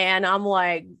 And I'm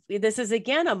like, this is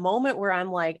again a moment where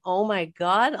I'm like, oh my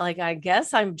God, like, I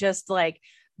guess I'm just like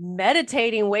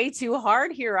meditating way too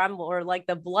hard here. Or like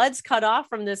the blood's cut off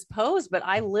from this pose, but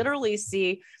I literally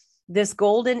see this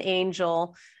golden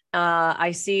angel.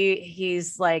 I see he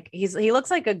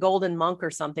looks like a golden monk or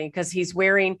something because he's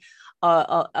wearing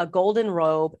a golden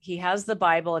robe. He has the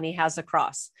Bible and he has a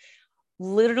cross.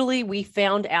 Literally, we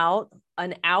found out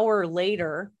an hour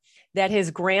later that his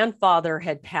grandfather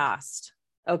had passed.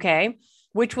 Okay.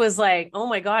 Which was like, oh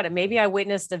my God, and maybe I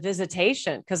witnessed a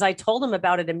visitation because I told him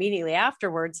about it immediately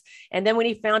afterwards. And then when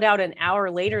he found out an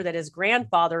hour later that his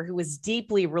grandfather, who was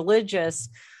deeply religious,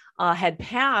 had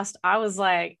passed, I was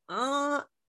like, I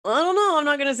don't know. I'm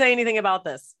not going to say anything about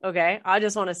this. Okay. I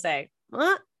just want to say,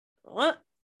 what?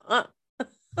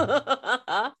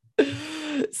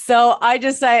 So so I'm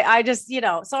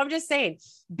just saying,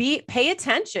 pay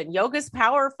attention. Yoga's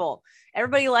powerful.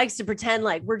 Everybody likes to pretend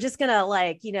like we're just going to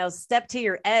like, step to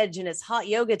your edge and it's hot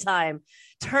yoga time.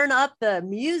 Turn up the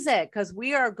music because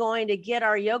we are going to get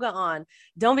our yoga on.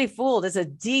 Don't be fooled. It's a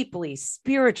deeply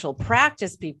spiritual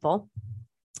practice, people.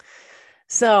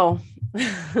 So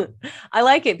I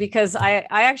like it because I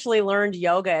actually learned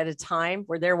yoga at a time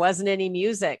where there wasn't any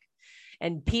music.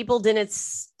 And people didn't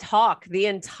talk the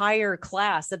entire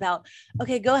class about,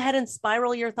 okay, go ahead and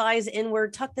spiral your thighs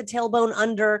inward, tuck the tailbone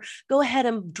under, go ahead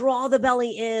and draw the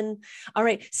belly in. All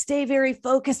right, stay very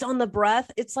focused on the breath.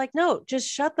 It's like, no, just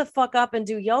shut the fuck up and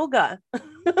do yoga.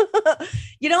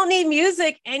 You don't need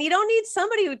music and you don't need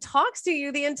somebody who talks to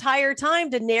you the entire time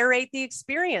to narrate the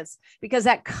experience because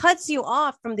that cuts you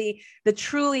off from the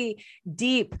truly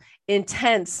deep,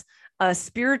 intense,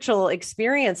 spiritual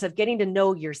experience of getting to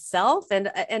know yourself and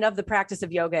of the practice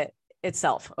of yoga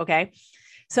itself. Okay.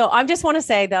 So I just want to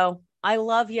say though, I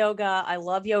love yoga. I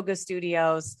love yoga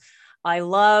studios. I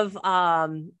love, I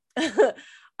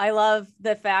love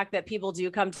the fact that people do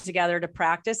come together to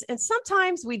practice. And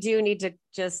sometimes we do need to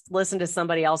just listen to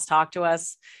somebody else talk to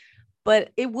us. But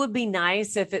it would be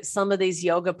nice if some of these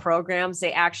yoga programs,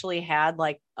 they actually had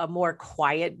like a more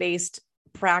quiet based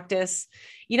practice.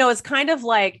 It's kind of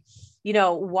like,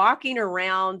 walking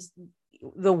around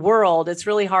the world, it's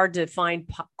really hard to find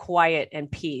quiet and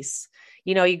peace.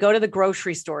 You go to the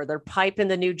grocery store, they're piping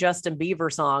the new Justin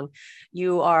Bieber song.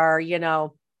 You are, you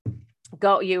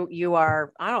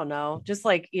are, I don't know, just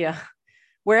like, yeah,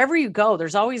 wherever you go,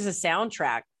 there's always a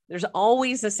soundtrack. There's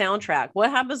always a soundtrack. What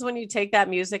happens when you take that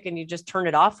music and you just turn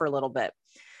it off for a little bit?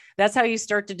 That's how you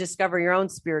start to discover your own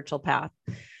spiritual path.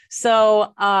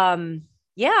 So,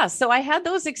 so I had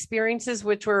those experiences,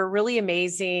 which were really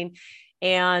amazing.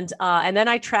 And then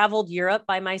I traveled Europe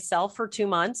by myself for 2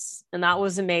 months, and that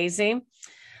was amazing.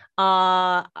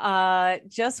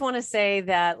 Just want to say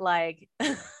that like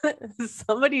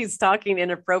somebody's talking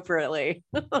inappropriately.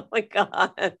 Oh my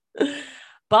God.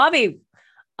 Bobby,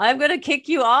 I'm going to kick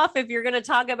you off if you're going to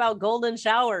talk about golden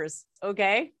showers.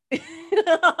 Okay.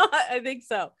 I think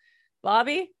so.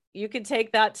 Bobby, you can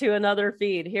take that to another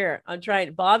feed here. I'm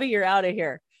trying. Bobby, you're out of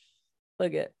here.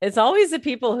 Look at it's always the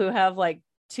people who have like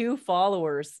 2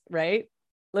 followers, right?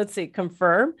 Let's see,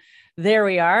 confirm. There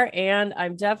we are. And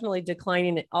I'm definitely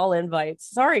declining all invites.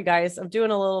 Sorry, guys. I'm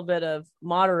doing a little bit of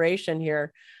moderation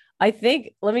here. I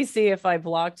think, let me see if I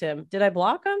blocked him. Did I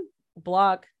block him?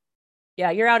 Block.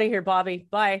 Yeah, you're out of here, Bobby.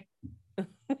 Bye.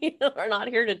 We're not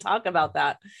here to talk about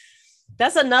that.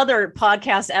 That's another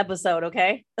podcast episode,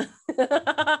 okay?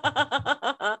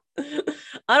 I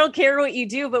don't care what you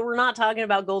do, but we're not talking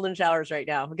about golden showers right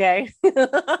now, okay?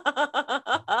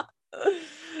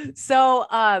 So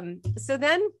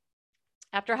then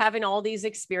after having all these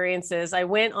experiences, I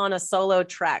went on a solo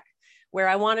trek where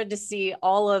I wanted to see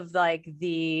all of like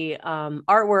the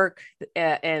artwork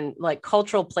and like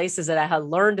cultural places that I had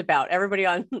learned about. Everybody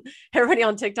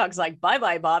on TikTok's like,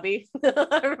 bye, Bobby.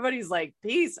 Everybody's like,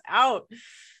 peace out.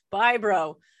 Bye,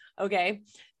 bro. Okay.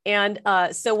 And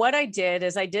so what I did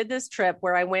is I did this trip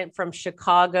where I went from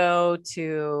Chicago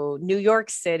to New York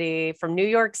City. From New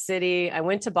York City, I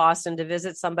went to Boston to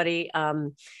visit somebody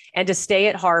and to stay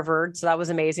at Harvard. So that was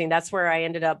amazing. That's where I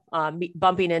ended up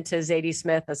bumping into Zadie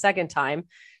Smith a second time.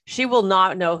 She will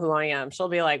not know who I am. She'll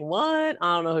be like, "What?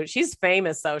 I don't know who." She's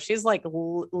famous though. She's like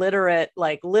literate,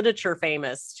 like literature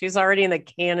famous. She's already in the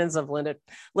canons of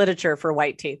literature for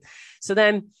White Teeth. So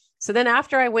then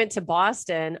after I went to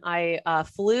Boston, I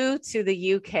flew to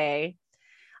the UK.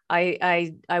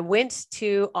 I went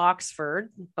to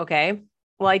Oxford. Okay.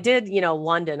 Well, I did,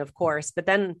 London, of course, but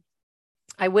then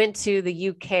I went to the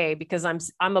UK because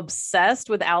I'm obsessed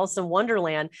with Alice in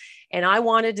Wonderland, and I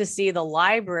wanted to see the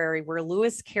library where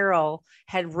Lewis Carroll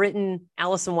had written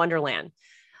Alice in Wonderland.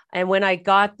 And when I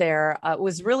got there, it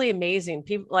was really amazing.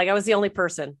 People, like, I was the only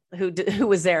person who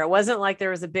was there. It wasn't like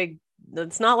there was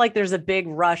it's not like there's a big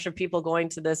rush of people going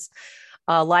to this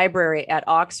library at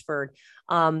Oxford.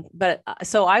 But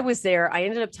so I was there. I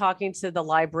ended up talking to the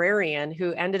librarian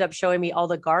who ended up showing me all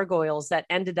the gargoyles that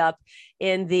ended up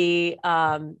in the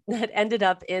in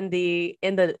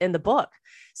the book.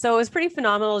 So it was pretty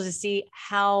phenomenal to see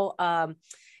how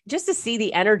just to see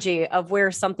the energy of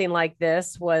where something like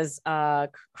this was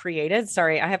created.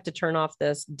 Sorry, I have to turn off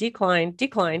this decline.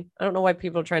 I don't know why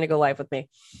people are trying to go live with me.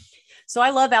 So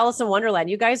I love Alice in Wonderland.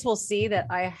 You guys will see that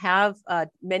I have I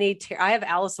have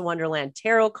Alice in Wonderland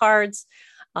tarot cards.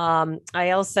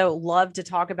 I also love to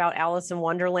talk about Alice in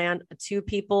Wonderland to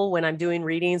people when I'm doing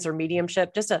readings or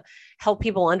mediumship, just to help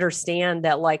people understand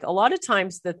that, like, a lot of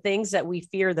times the things that we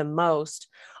fear the most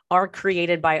are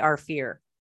created by our fear.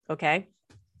 Okay.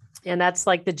 And that's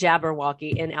like the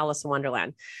Jabberwocky in Alice in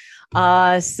Wonderland.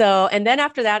 And then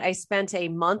after that, I spent a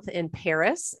month in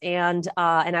Paris, and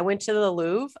I went to the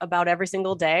Louvre about every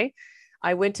single day.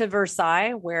 I went to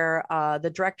Versailles, where the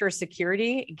director of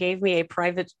security gave me a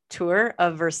private tour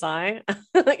of Versailles,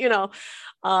 of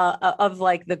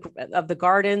the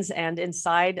gardens and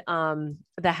inside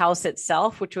the house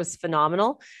itself, which was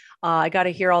phenomenal. I got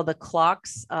to hear all the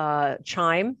clocks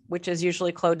chime, which is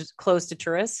usually closed to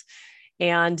tourists.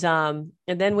 And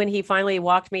then when he finally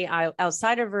walked me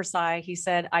outside of Versailles, he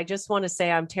said, "I just want to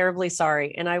say I'm terribly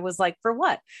sorry." And I was like, "For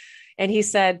what?" And he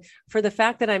said, "For the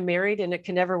fact that I'm married and it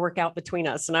can never work out between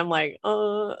us." And I'm like,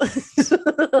 I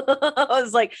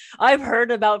was like, "I've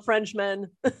heard about Frenchmen."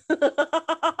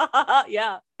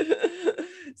 Yeah.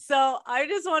 So I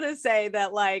just want to say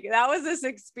that, like, that was this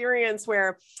experience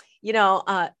where,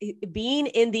 being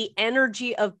in the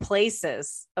energy of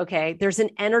places. Okay. There's an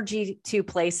energy to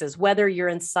places, whether you're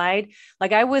inside,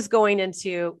 like I was going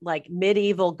into like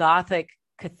medieval Gothic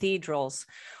cathedrals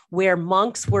where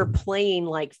monks were playing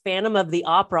like Phantom of the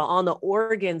Opera on the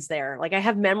organs there. Like, I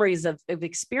have memories of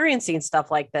experiencing stuff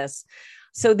like this.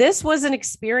 So this was an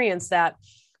experience that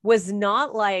was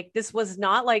not like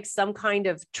some kind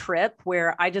of trip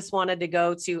where I just wanted to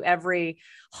go to every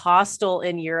hostel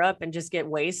in Europe and just get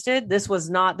wasted. This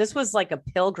was like a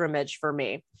pilgrimage for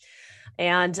me.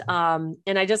 And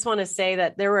I just want to say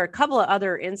that there were a couple of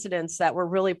other incidents that were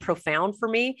really profound for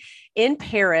me. In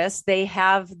Paris, they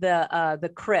have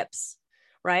the crypts,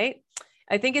 right?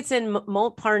 I think it's in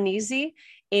Montparnasse,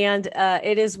 and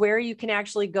it is where you can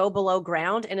actually go below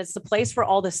ground, and it's the place where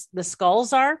all the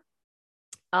skulls are.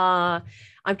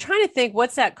 I'm trying to think,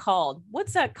 what's that called?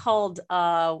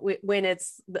 When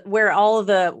it's where all of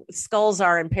the skulls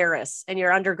are in Paris and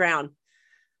you're underground?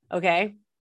 Okay.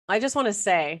 I just want to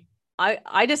say,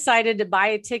 I decided to buy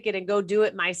a ticket and go do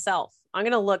it myself. I'm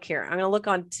going to look here. I'm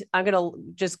going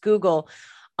to just Google,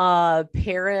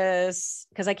 Paris,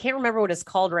 because I can't remember what it's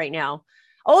called right now.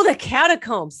 Oh, the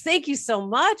catacombs. Thank you so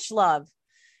much, love.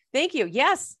 Thank you.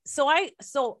 Yes. So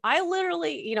I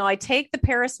literally, I take the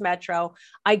Paris Metro,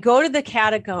 I go to the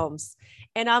catacombs,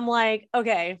 and I'm like,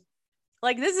 okay,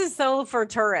 like, this is so for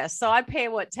tourists. So I pay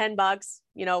what, $10,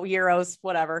 euros,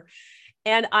 whatever.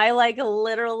 And I like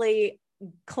literally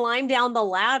climb down the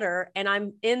ladder and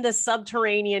I'm in the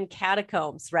subterranean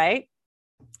catacombs. Right.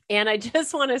 And I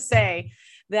just want to say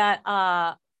that,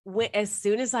 as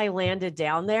soon as I landed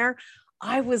down there,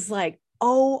 I was like,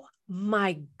 oh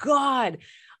my God,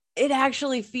 it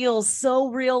actually feels so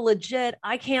real legit.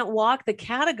 I can't walk the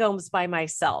catacombs by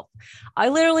myself. I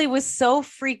literally was so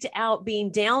freaked out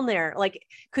being down there. Like,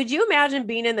 could you imagine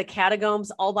being in the catacombs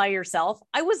all by yourself?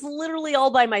 I was literally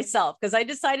all by myself because I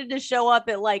decided to show up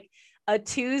at like a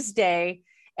Tuesday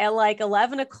at like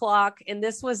 11 o'clock. And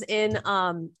this was in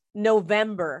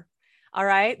November. All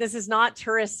right. This is not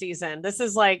tourist season. This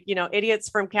is like, idiots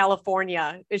from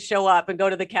California show up and go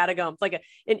to the catacombs. Like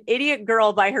an idiot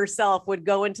girl by herself would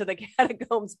go into the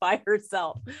catacombs by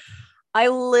herself. I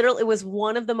literally, it was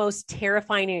one of the most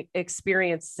terrifying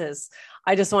experiences.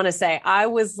 I just want to say, I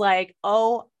was like,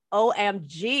 oh,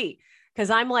 OMG. Cause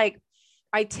I'm like,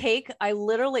 I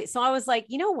literally, so I was like,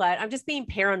 you know what? I'm just being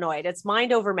paranoid. It's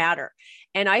mind over matter.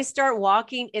 And I start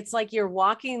walking. It's like you're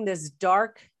walking this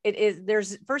dark,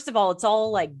 first of all, it's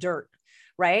all like dirt,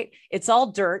 right? It's all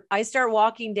dirt. I start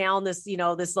walking down this,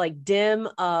 this like dim,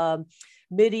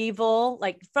 medieval,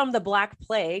 like from the Black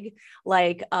Plague,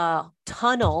 like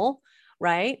tunnel,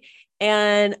 right?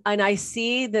 And I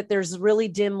see that there's really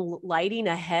dim lighting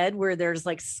ahead where there's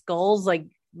like skulls like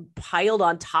piled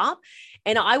on top.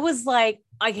 And I was like,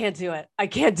 I can't do it. I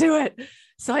can't do it.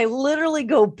 So I literally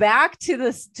go back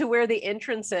to where the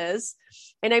entrance is.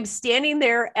 And I'm standing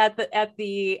there at the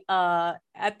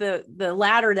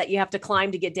ladder that you have to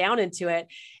climb to get down into it.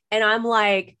 And I'm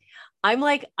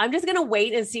just going to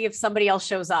wait and see if somebody else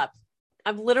shows up.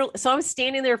 I'm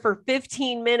standing there for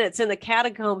 15 minutes in the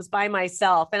catacombs by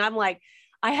myself. And I'm like,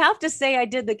 I have to say I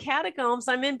did the catacombs.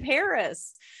 I'm in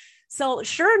Paris. So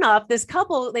sure enough, this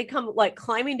couple, they come like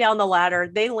climbing down the ladder,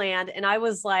 they land. And I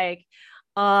was like,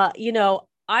 I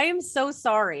am so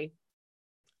sorry.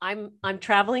 I'm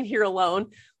traveling here alone.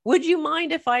 Would you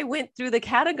mind if I went through the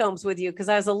catacombs with you? Cause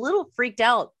I was a little freaked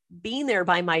out being there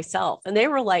by myself. And they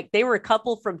were a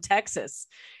couple from Texas.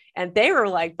 And they were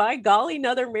like, by golly,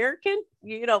 another American,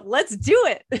 let's do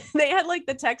it. They had like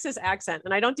the Texas accent,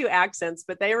 and I don't do accents,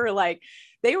 but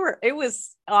it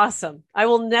was awesome. I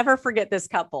will never forget this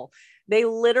couple. They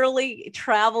literally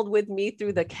traveled with me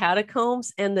through the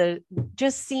catacombs and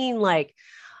just seeing like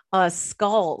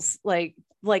skulls,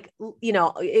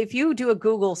 if you do a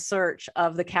Google search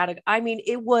of the catacomb, I mean,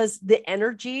 the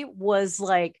energy was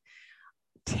like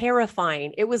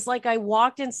terrifying. It was like I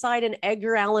walked inside an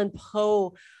Edgar Allan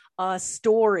Poe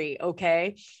story.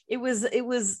 Okay. It was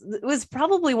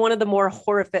probably one of the more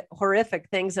horrific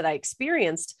things that I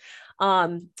experienced.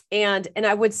 And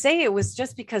I would say it was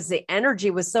just because the energy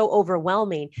was so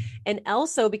overwhelming. And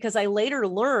also because I later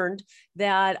learned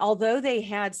that although they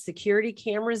had security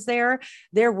cameras there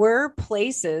were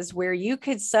places where you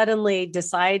could suddenly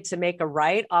decide to make a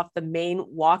right off the main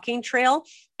walking trail,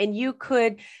 and you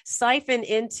could siphon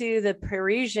into the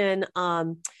Parisian,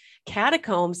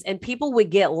 catacombs, and people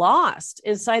would get lost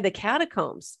inside the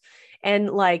catacombs. And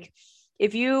like,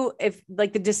 if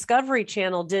like the Discovery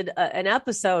Channel did an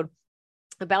episode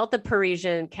about the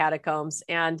Parisian catacombs.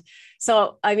 And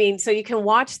so, I mean, so you can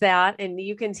watch that and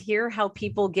you can hear how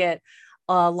people get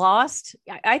lost.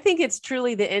 I think it's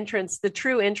truly the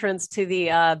true entrance to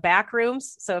the back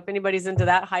rooms. So if anybody's into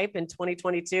that hype in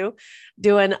 2022,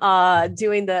 doing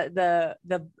the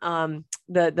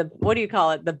what do you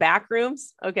call it? The back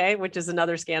rooms. Okay. Which is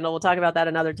another scandal. We'll talk about that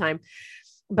another time.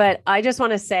 But I just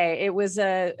want to say it was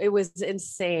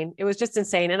insane. It was just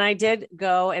insane. And I did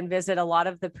go and visit a lot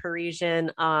of the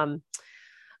Parisian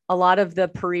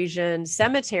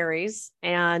cemeteries.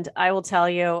 And I will tell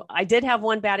you, I did have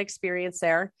one bad experience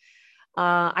there.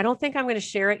 I don't think I'm going to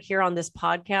share it here on this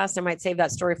podcast. I might save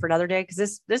that story for another day,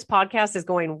 because this podcast is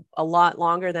going a lot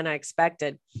longer than I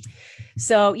expected.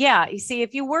 So yeah, you see,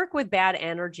 if you work with bad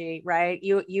energy, right,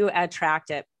 you attract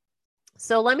it.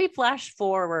 So let me flash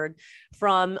forward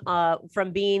from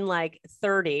being like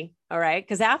 30. All right.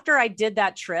 Cause after I did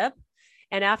that trip,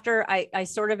 and after I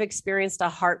sort of experienced a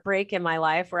heartbreak in my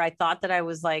life where I thought that I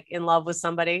was like in love with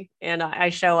somebody, and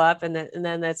I show up and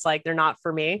then it's like, they're not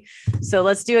for me. So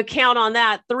let's do a count on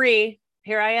that. 3,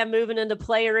 here I am moving into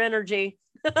player energy.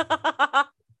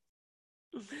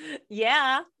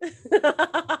 Yeah.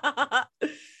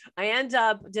 I end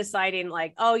up deciding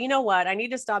like, oh, you know what? I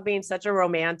need to stop being such a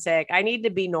romantic. I need to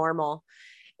be normal.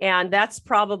 And that's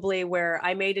probably where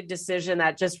I made a decision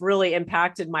that just really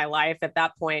impacted my life at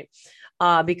that point.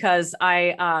 Because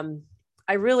I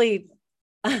really,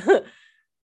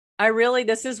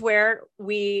 this is where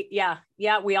we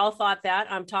all thought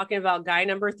that. I'm talking about guy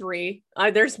number 3.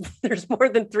 There's more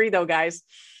than 3 though, guys.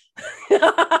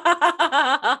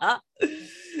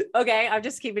 Okay, I'm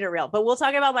just keeping it real, but we'll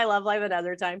talk about my love life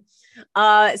another time.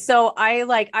 So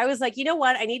I was like, you know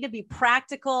what? I need to be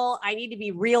practical. I need to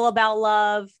be real about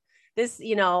love. This,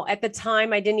 at the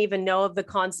time, I didn't even know of the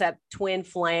concept twin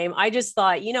flame. I just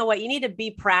thought, you know what? You need to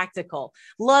be practical.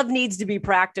 Love needs to be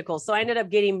practical. So I ended up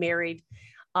getting married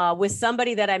with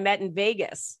somebody that I met in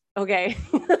Vegas. Okay.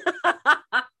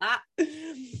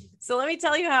 So let me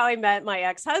tell you how I met my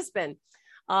ex-husband.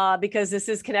 Because this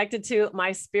is connected to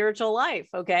my spiritual life.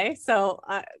 Okay. So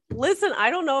listen, I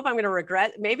don't know if I'm going to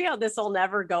regret, maybe this will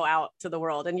never go out to the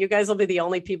world and you guys will be the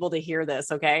only people to hear this.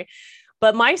 Okay.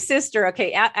 But my sister,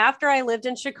 okay, after I lived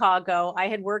in Chicago, I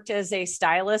had worked as a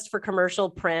stylist for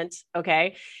commercial print,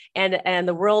 okay, and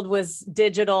the world was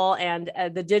digital, and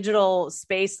the digital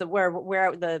space that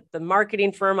where the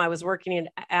marketing firm I was working in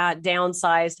at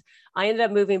downsized. I ended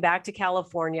up moving back to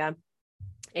California,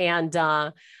 and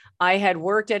I had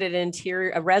worked at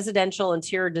a residential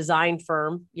interior design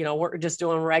firm. We're just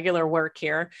doing regular work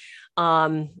here,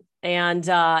 and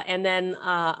then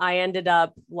I ended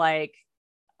up like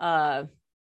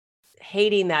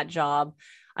hating that job.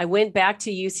 I went back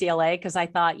to UCLA because I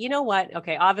thought, you know what?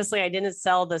 Okay, obviously I didn't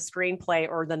sell the screenplay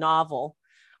or the novel.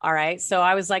 All right. So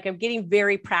I was like, I'm getting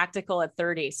very practical at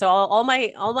 30. So all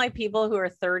my people who are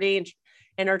 30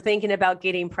 and are thinking about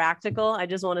getting practical, I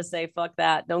just want to say, fuck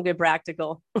that. Don't get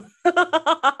practical.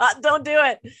 Don't do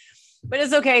it. But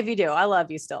it's okay if you do. I love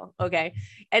you still. Okay.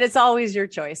 And it's always your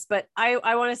choice. But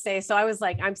I want to say, so I was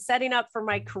like, I'm setting up for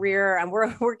my career. I'm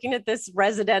working at this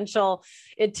residential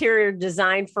interior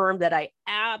design firm that I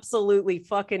absolutely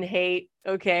fucking hate.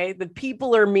 Okay. The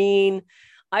people are mean.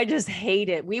 I just hate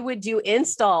it. We would do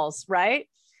installs, right?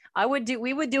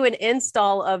 We would do an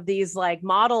install of these like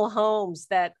model homes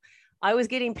that I was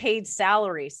getting paid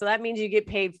salary. So that means you get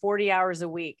paid 40 hours a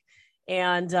week.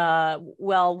 And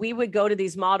we would go to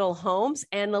these model homes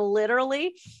and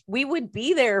literally we would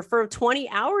be there for 20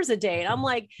 hours a day. And I'm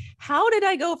like, how did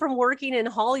I go from working in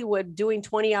Hollywood doing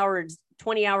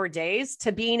 20-hour days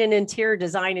to being in interior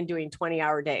design and doing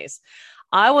 20-hour days?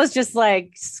 I was just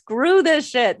like, screw this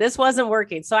shit. This wasn't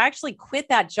working. So I actually quit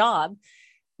that job,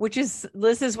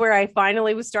 this is where I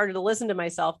finally started to listen to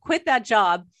myself, quit that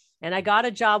job. And I got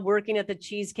a job working at the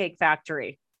Cheesecake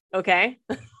Factory. Okay.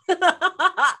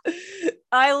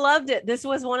 I loved it. This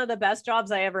was one of the best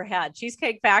jobs I ever had.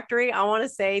 Cheesecake Factory. I want to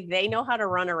say they know how to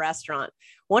run a restaurant.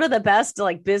 One of the best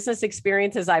like business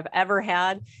experiences I've ever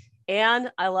had.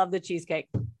 And I love the cheesecake.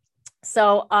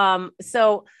 So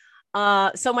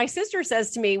my sister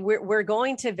says to me, we're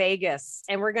going to Vegas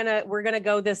and we're going to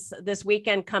go this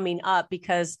weekend coming up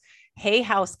because Hay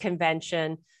House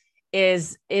convention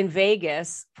is in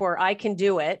Vegas for I Can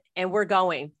Do It. And we're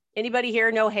going. Anybody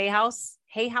here know Hay House?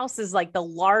 Hay House is like the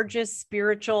largest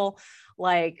spiritual,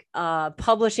 like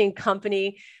publishing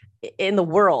company in the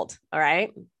world. All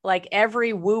right. Like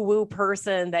every woo-woo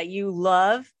person that you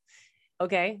love.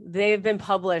 Okay. They've been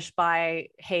published by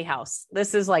Hay House.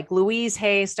 This is like Louise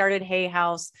Hay started Hay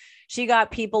House. She got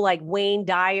people like Wayne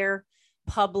Dyer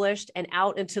published and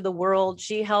out into the world.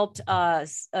 She helped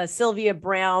Sylvia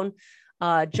Brown,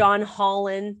 John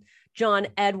Holland, John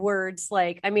Edwards.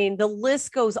 Like, I mean, the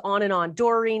list goes on and on.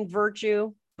 Doreen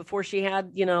Virtue, before she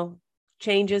had,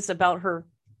 changes about her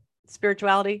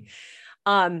spirituality.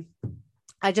 The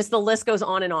list goes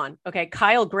on and on. Okay.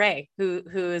 Kyle Gray, who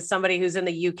is somebody who's in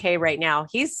the UK right now.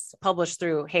 He's published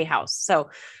through Hay House. So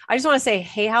I just want to say,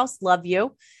 Hay House, love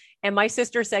you. And my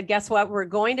sister said, guess what? We're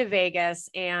going to Vegas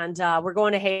and we're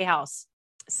going to Hay House.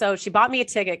 So she bought me a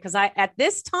ticket because at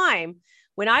this time,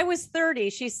 when I was 30,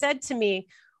 she said to me,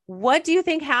 what do you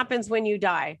think happens when you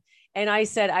die? And I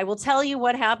said, I will tell you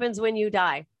what happens when you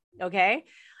die. Okay.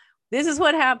 This is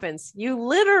what happens. You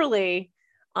literally,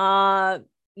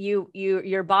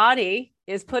 your body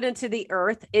is put into the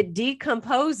earth. It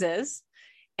decomposes.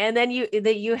 And then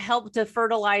you help to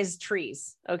fertilize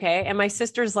trees. Okay. And my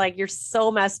sister's like, you're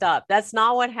so messed up. That's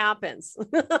not what happens.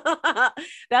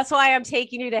 That's why I'm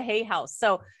taking you to Hay House.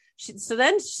 So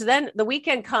then the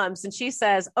weekend comes and she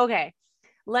says, okay,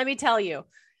 let me tell you,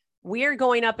 we're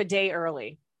going up a day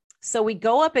early. So we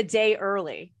go up a day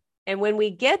early. And when we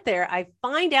get there, I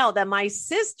find out that my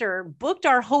sister booked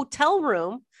our hotel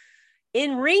room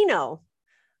in Reno.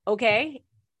 Okay.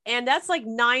 And that's like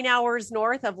 9 hours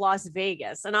north of Las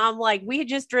Vegas. And I'm like, we had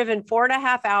just driven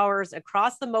 4.5 hours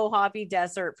across the Mojave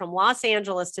Desert from Los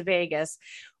Angeles to Vegas.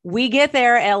 We get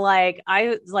there at like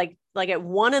at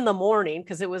 1 a.m.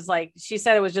 because it was like, she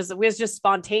said it was just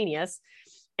spontaneous.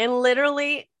 And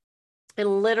literally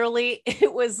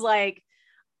it was like,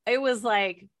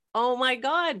 oh my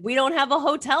God, we don't have a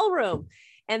hotel room.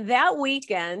 And that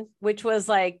weekend, which was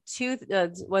like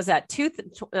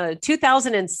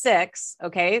 2006.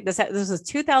 Okay. This was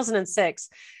 2006.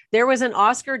 There was an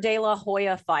Oscar De La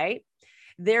Hoya fight.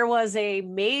 There was a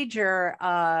major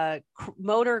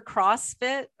motor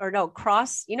CrossFit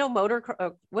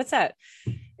what's that?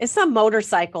 It's some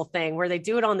motorcycle thing where they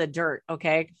do it on the dirt.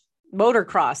 Okay.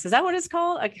 Motocross. Is that what it's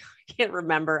called? I can't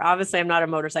remember. Obviously, I'm not a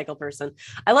motorcycle person.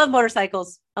 I love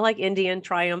motorcycles. I like Indian,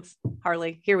 Triumph,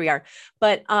 Harley. Here we are.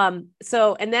 But and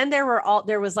then there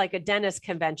was like a dentist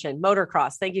convention,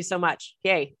 motocross. Thank you so much.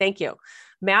 Yay. Thank you.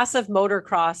 Massive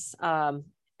motocross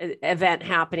event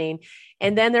happening.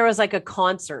 And then there was like a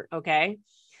concert. Okay.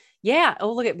 Yeah.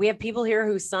 Oh, look at, we have people here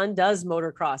whose son does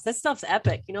motocross. That stuff's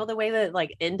epic. You know, the way that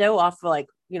like Indo off of like,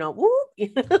 whoop,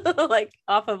 like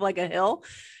off of like a hill.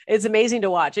 It's amazing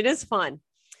to watch. It is fun.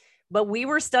 But we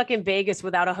were stuck in Vegas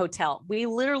without a hotel. We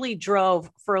literally drove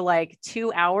for like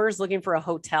 2 hours looking for a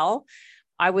hotel.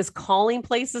 I was calling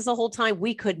places the whole time.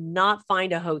 We could not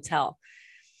find a hotel.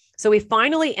 So we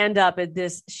finally end up at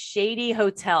this shady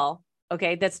hotel,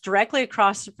 okay, that's directly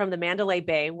across from the Mandalay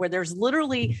Bay, where there's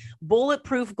literally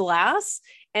bulletproof glass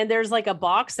and there's like a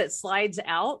box that slides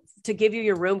out to give you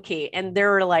your room key. And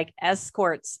there are like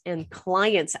escorts and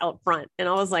clients out front. And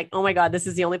I was like, oh my God, this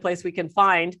is the only place we can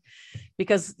find,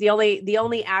 because the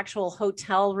only actual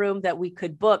hotel room that we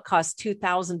could book cost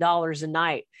 $2,000 a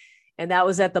night. And that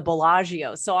was at the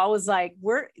Bellagio. So I was like,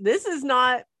 we're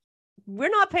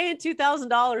not paying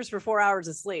 $2,000 for 4 hours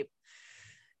of sleep.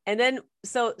 And then,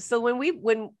 so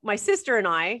when my sister and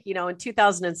I, in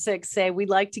 2006 say we'd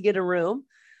like to get a room,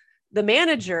 the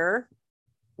manager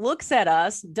looks at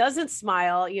us, doesn't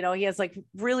smile. He has like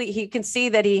really, he can see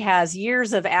that he has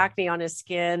years of acne on his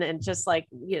skin and just like,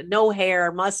 no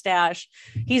hair, mustache.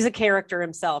 He's a character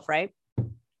himself, right?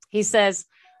 He says,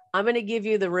 I'm going to give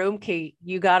you the room key.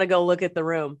 You got to go look at the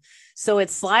room. So it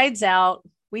slides out.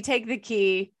 We take the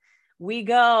key. We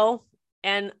go,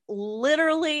 and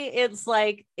literally it's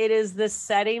like, it is the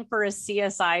setting for a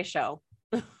CSI show.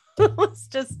 It's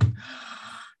just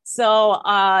so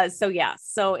yeah.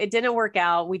 So it didn't work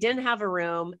out. We didn't have a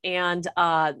room. And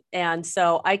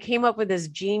so I came up with this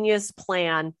genius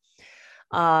plan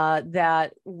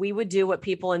that we would do what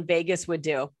people in Vegas would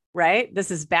do, right? This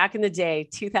is back in the day,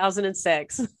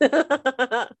 2006.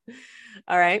 All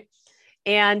right.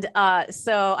 And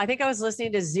so I think I was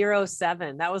listening to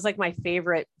 07. That was like my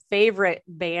favorite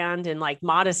band, and like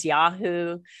Modest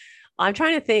Yahoo. I'm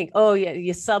trying to think. Oh yeah,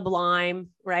 you Sublime,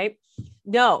 right?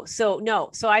 No. So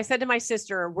I said to my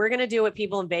sister, we're going to do what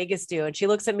people in Vegas do. And she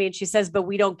looks at me and she says, but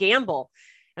we don't gamble.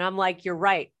 And I'm like, you're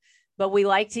right. But we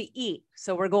like to eat.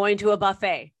 So we're going to a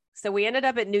buffet. So we ended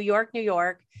up at New York.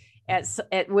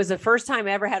 It was the first time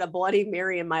I ever had a Bloody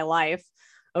Mary in my life.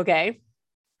 Okay.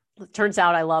 It turns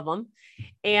out I love them.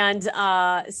 And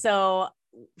so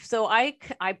I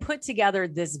put together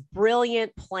this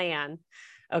brilliant plan,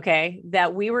 okay,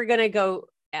 that we were going to go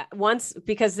at once,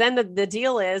 because then the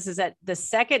deal is that the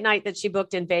second night that she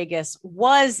booked in Vegas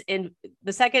was in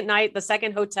the second night, the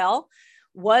second hotel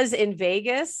was in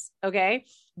Vegas. Okay.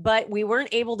 But we weren't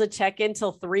able to check in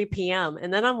till 3 p.m.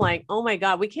 And then I'm like, oh my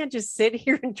God, we can't just sit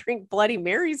here and drink Bloody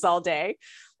Marys all day.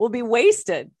 We'll be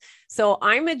wasted. So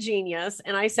I'm a genius.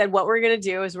 And I said, what we're going to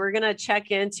do is we're going to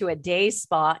check into a day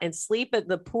spa and sleep at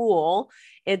the pool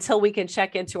until we can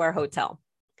check into our hotel.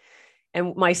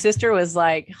 And my sister was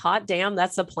like, hot damn,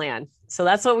 that's a plan. So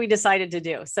that's what we decided to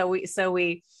do. So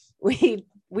we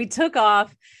took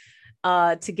off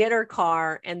to get her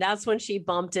car. And that's when she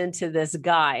bumped into this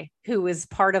guy who was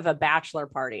part of a bachelor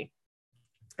party.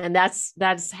 And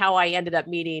that's how I ended up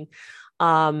meeting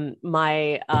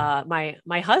my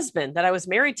husband that I was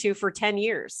married to for 10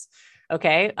 years.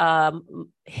 Okay.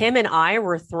 Him and I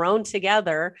were thrown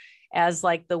together as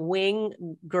like the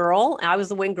wing girl. I was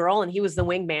the wing girl and he was the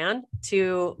wing man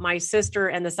to my sister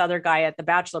and this other guy at the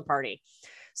bachelor party.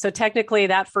 So technically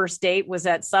that first date was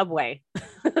at Subway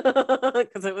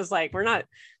because it was like, we're not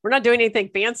doing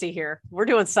anything fancy here. We're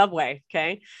doing Subway.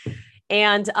 Okay.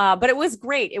 And, but it was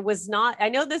great. It was not, I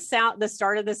know the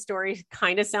start of the story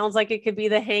kind of sounds like it could be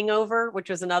The Hangover, which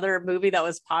was another movie that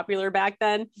was popular back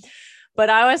then. But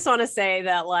I always want to say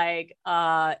that like,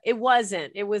 it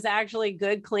wasn't, it was actually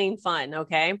good, clean fun.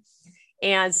 Okay.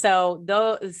 And so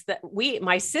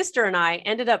my sister and I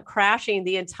ended up crashing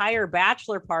the entire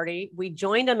bachelor party. We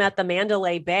joined them at the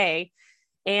Mandalay Bay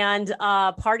and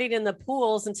partied in the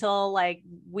pools until like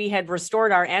we had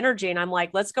restored our energy. And I'm like,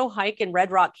 let's go hike in Red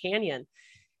Rock Canyon.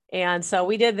 And so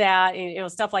we did that,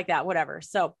 and, stuff like that, whatever.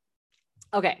 So,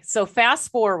 okay. So fast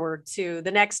forward to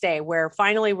the next day where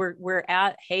finally we're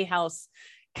at Hay House.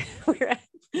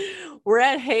 we're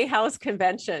at Hay House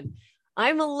Convention.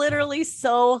 I'm literally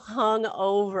so hung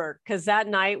over because that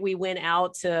night we went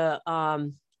out to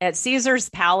at Caesar's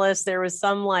Palace. There was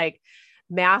some like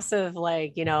massive,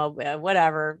 like,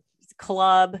 whatever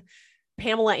club.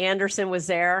 Pamela Anderson was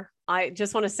there. I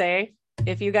just want to say,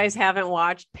 if you guys haven't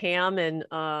watched Pam and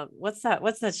what's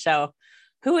that show?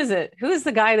 Who is it? Who is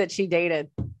the guy that she dated?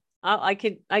 I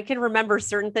can remember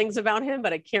certain things about him,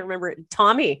 but I can't remember it.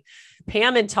 Tommy,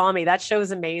 Pam and Tommy. That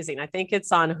show's amazing. I think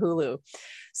it's on Hulu.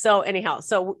 So anyhow,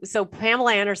 so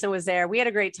Pamela Anderson was there. We had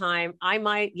a great time.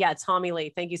 Tommy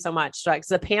Lee. Thank you so much.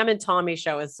 The Pam and Tommy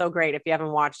show is so great. If you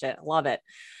haven't watched it, love it.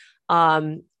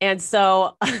 And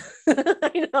so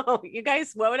I know, you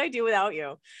guys, what would I do without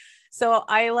you? So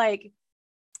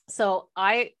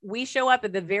we show up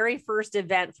at the very first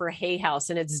event for Hay House,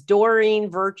 and it's Doreen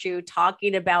Virtue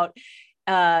talking about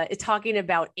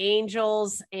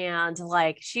angels, and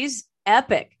like she's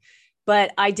epic.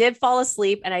 But I did fall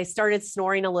asleep and I started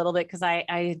snoring a little bit because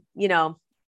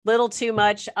little too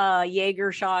much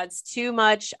Jaeger shots, too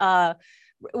much what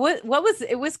was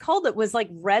it was called? It was like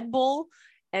Red Bull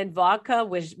and vodka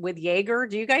with Jaeger.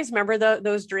 Do you guys remember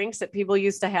those drinks that people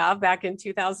used to have back in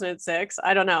 2006?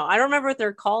 I don't know. I don't remember what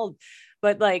they're called,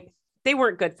 but like they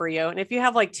weren't good for you. And if you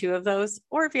have like two of those,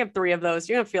 or if you have three of those,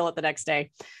 you're gonna feel it the next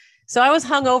day. So I was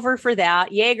hungover for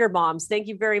that. Jaeger bombs. Thank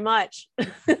you very much.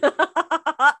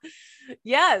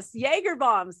 Yes, Jaeger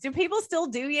bombs. Do people still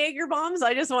do Jaeger bombs?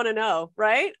 I just want to know,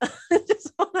 right?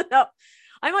 Just want to know.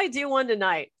 I might do one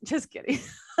tonight. Just kidding.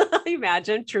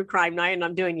 Imagine true crime night and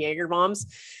I'm doing Jaeger bombs.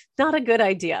 Not a good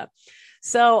idea.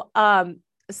 So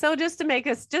just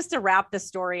to wrap the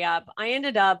story up, I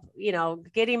ended up,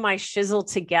 getting my shizzle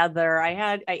together.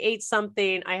 I ate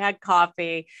something, I had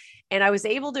coffee, and I was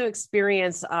able to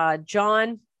experience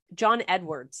John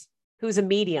Edwards, who's a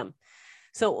medium.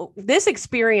 So this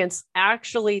experience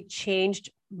actually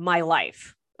changed my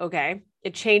life. Okay.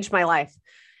 It changed my life.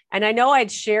 And I know I'd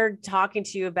shared talking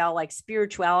to you about like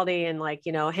spirituality and like,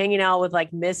 hanging out with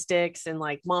like mystics and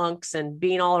like monks and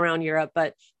being all around Europe,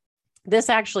 but this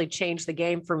actually changed the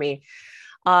game for me.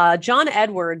 John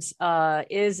Edwards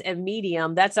is a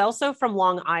medium that's also from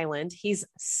Long Island. He's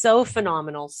so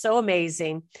phenomenal, so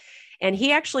amazing. And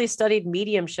he actually studied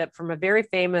mediumship from a very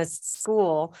famous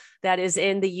school that is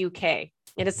in the UK.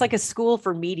 And it's like a school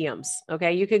for mediums.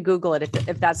 Okay. You can Google it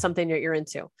if that's something that you're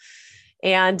into.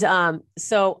 And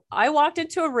so I walked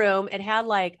into a room. It had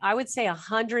like, I would say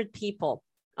 100 people.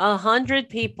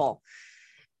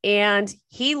 And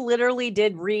he literally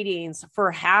did readings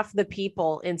for half the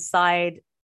people inside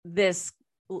this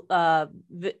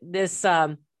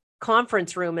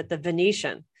conference room at the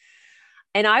Venetian.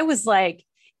 And I was like,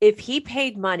 if he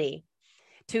paid money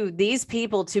to these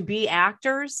people to be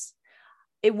actors,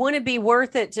 it wouldn't be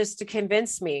worth it just to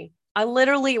convince me.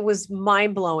 It was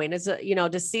mind blowing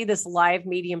to see this live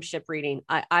mediumship reading.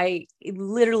 It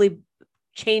literally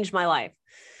changed my life.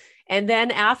 And then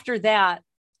after that,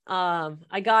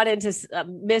 I got into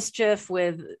mischief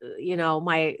with,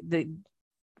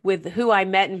 with who I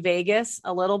met in Vegas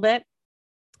a little bit.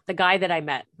 The guy that I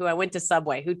met, who I went to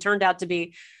Subway, who turned out to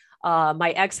be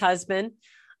my ex-husband.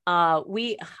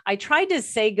 I tried to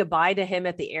say goodbye to him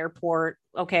at the airport.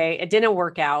 Okay. It didn't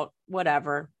work out,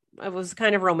 whatever. It was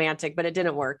kind of romantic, but it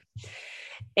didn't work.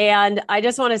 And I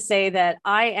just want to say that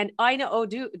I know,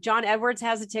 John Edwards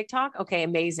has a TikTok. Okay.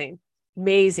 Amazing.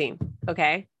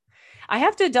 Okay. I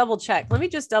have to double check. Let me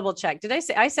just double check.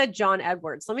 I said John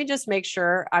Edwards? Let me just make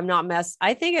sure I'm not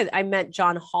I think I meant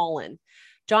John Holland.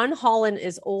 John Holland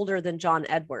is older than John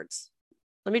Edwards.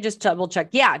 Let me just double check.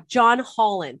 Yeah. John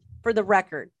Holland, for the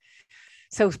record.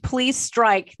 So please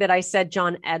strike that I said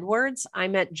John Edwards. I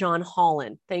meant John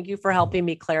Holland. Thank you for helping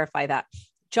me clarify that.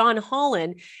 John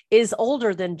Holland is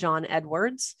older than John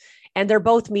Edwards, and they're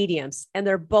both mediums, and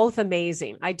they're both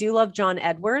amazing. I do love John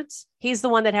Edwards. He's the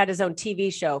one that had his own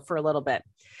TV show for a little bit.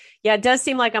 Yeah, it does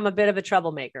seem like I'm a bit of a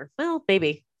troublemaker. Well,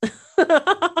 maybe.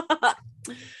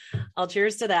 I'll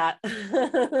cheers to that.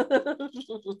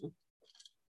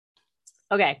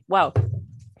 Okay. Whoa.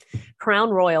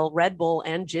 Crown Royal, Red Bull,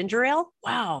 and ginger ale.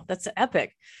 Wow, that's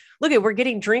epic. Look we're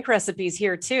getting drink recipes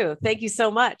here too. Thank you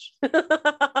so much.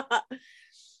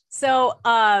 So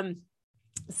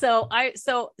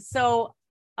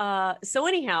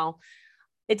anyhow,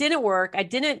 it didn't work.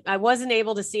 I wasn't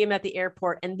able to see him at the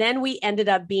airport. And then we ended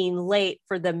up being late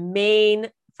for the main,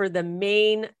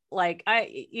 like,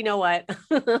 you know what?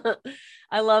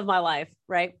 I love my life,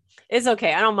 right? It's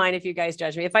okay. I don't mind if you guys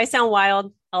judge me. If I sound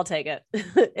wild, I'll take it.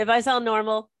 If I sound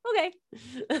normal, okay.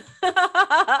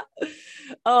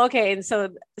 Oh, okay. And so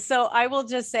I will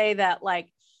just say that like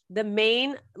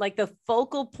the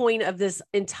focal point of this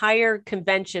entire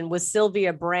convention was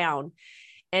Sylvia Browne.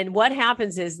 And what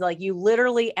happens is like,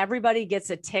 everybody gets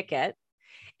a ticket.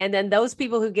 And then those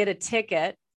people who get a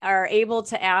ticket are able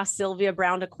to ask Sylvia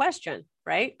Browne a question,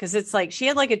 right? Because it's like, she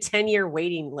had like a 10-year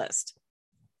waiting list.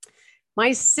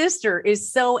 My sister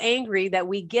is so angry that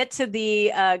we get to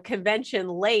the convention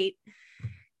late.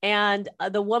 And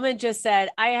the woman just said,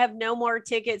 I have no more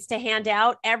tickets to hand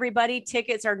out. Everybody,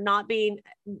 tickets are not being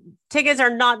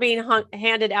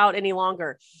handed out any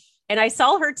longer. And I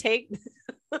saw her take,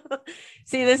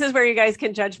 see, this is where you guys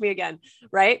can judge me again,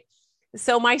 right?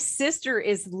 So my sister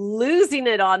is losing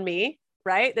it on me.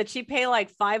 right? That she paid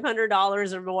like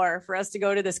 $500 or more for us to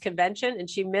go to this convention. And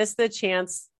she missed the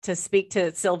chance to speak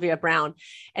to Sylvia Browne.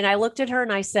 And I looked at her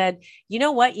and I said, you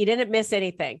know what? You didn't miss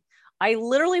anything. I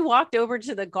literally walked over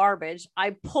to the garbage.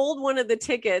 I pulled one of the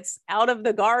tickets out of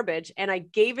the garbage and I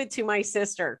gave it to my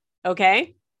sister.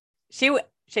 Okay. She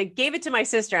gave it to my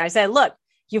sister. I said, look,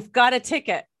 you've got a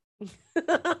ticket.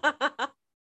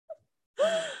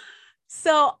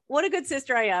 So what a good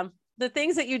sister I am. The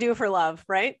things that you do for love,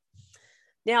 right?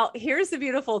 Now, here's the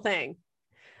beautiful thing.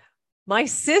 My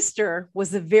sister was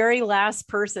the very last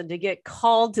person to get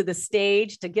called to the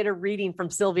stage to get a reading from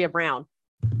Sylvia Browne.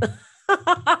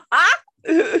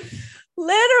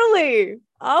 Literally.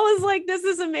 I was like, this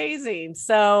is amazing.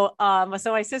 So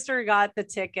my sister got the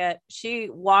ticket. She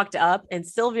walked up and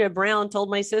Sylvia Browne told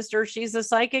my sister she's a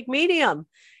psychic medium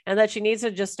and that she needs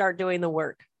to just start doing the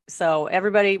work. So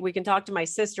everybody, we can talk to my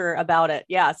sister about it.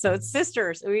 Yeah. So it's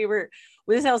sisters. This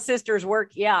is how sisters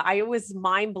work. Yeah. It was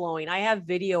mind blowing. I have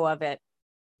video of it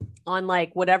on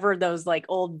like whatever those like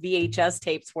old VHS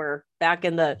tapes were back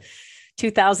in the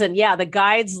 2000. Yeah, the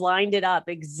guides lined it up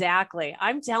exactly.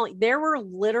 I'm telling, there were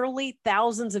literally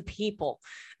thousands of people.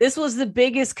 This was the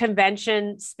biggest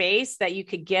convention space that you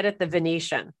could get at the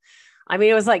Venetian. I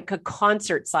mean, it was like a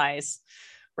concert size,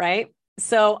 right?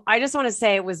 So I just want to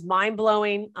say it was mind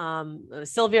blowing.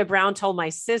 Sylvia Browne told my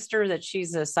sister that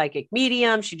she's a psychic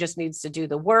medium. She just needs to do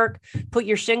the work, put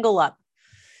your shingle up.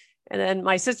 And then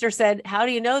my sister said, how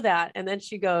do you know that? And then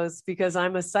she goes, because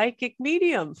I'm a psychic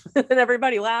medium. And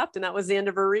everybody laughed. And that was the end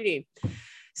of her reading.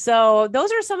 So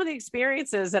those are some of the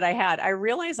experiences that I had. I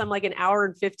realize I'm like an hour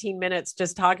and 15 minutes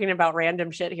just talking about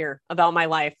random shit here about my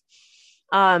life.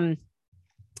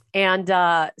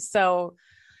 So,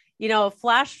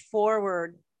 flash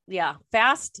forward. Yeah.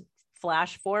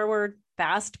 Flash forward,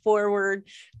 fast forward,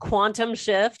 quantum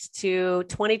shift to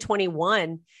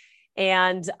 2021.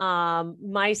 And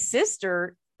my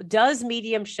sister does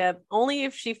mediumship only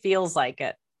if she feels like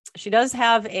it. She does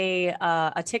have a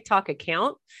TikTok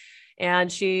account, and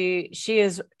she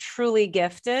is truly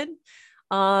gifted,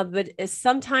 but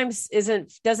sometimes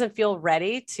doesn't feel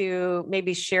ready to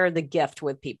maybe share the gift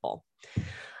with people.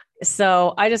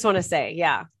 So I just want to say,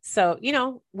 yeah. So,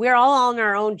 we're all on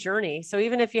our own journey. So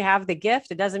even if you have the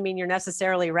gift, it doesn't mean you're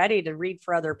necessarily ready to read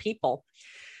for other people.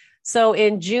 So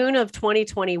in June of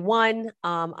 2021,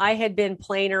 I had been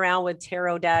playing around with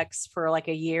tarot decks for like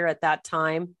a year at that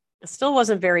time. It still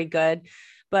wasn't very good,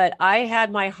 but I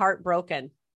had my heart broken.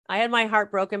 I had my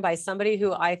heart broken by somebody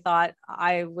who I thought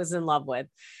I was in love with.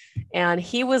 And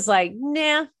he was like,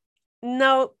 nah,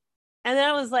 no. And then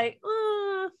I was like,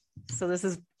 so this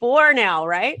is 4 now,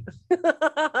 right?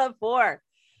 4.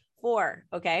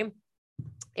 Okay.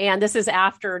 And this is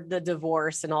after the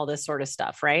divorce and all this sort of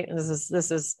stuff, right?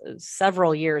 This is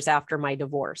several years after my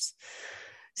divorce.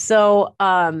 So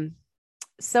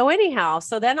anyhow,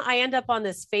 so then I end up on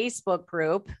this Facebook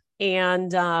group,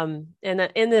 and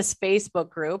in this Facebook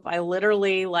group, I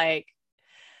literally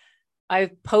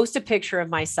I post a picture of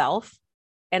myself,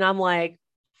 and I'm like,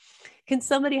 can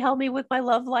somebody help me with my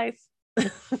love life?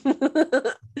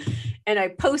 And I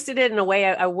posted it in a way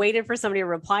I waited for somebody to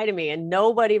reply to me, and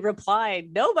nobody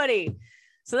replied. Nobody.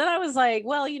 So then I was like,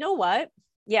 well, you know what?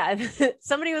 Yeah.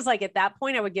 Somebody was like, at that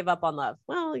point, I would give up on love.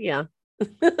 Well, yeah.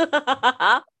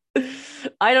 I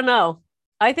don't know.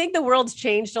 I think the world's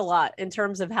changed a lot in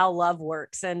terms of how love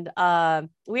works. And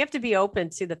we have to be open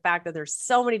to the fact that there's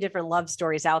so many different love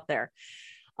stories out there.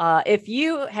 If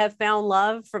you have found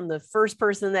love from the first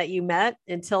person that you met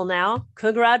until now,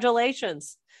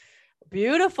 congratulations.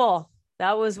 Beautiful.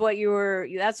 That's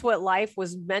what life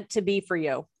was meant to be for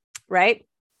you. Right.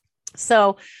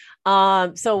 So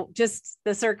just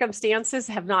the circumstances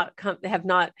have not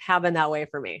happened that way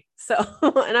for me. So,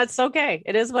 and that's okay.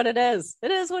 It is what it is.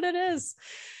 It is what it is.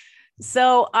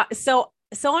 So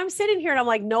I'm sitting here and I'm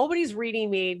like, nobody's reading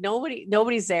me.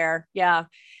 Nobody's there. Yeah.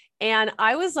 And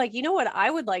I was like, you know what I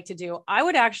would like to do? I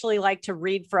would actually like to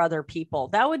read for other people.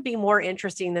 That would be more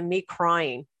interesting than me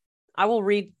crying. I will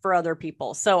read for other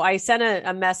people. So I sent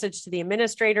a message to the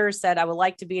administrator, said I would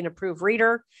like to be an approved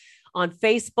reader on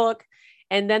Facebook.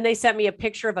 And then they sent me a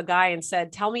picture of a guy and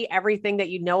said, tell me everything that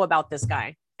you know about this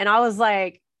guy. And I was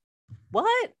like,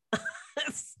 what?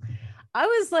 I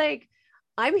was like,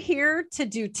 I'm here to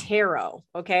do tarot.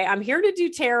 Okay. I'm here to do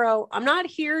tarot. I'm not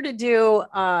here to do,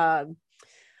 I'm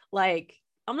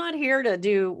not here to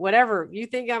do whatever. You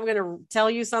think I'm going to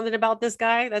tell you something about this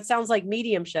guy? That sounds like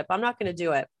mediumship. I'm not going to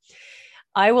do it.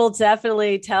 I will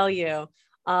definitely tell you.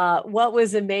 What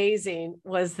was amazing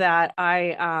was that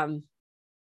let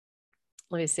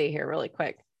me see here really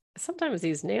quick. Sometimes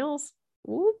these nails,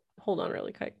 hold on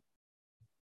really quick.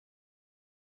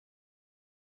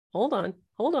 Hold on.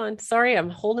 Hold on. Sorry, I'm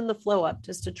holding the flow up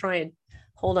just to try and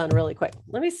hold on really quick.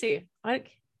 Let me see. I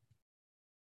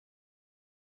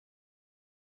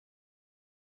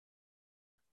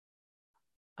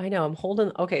know I'm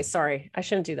holding. Okay, sorry. I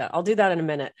shouldn't do that. I'll do that in a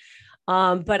minute.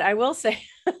 But I will say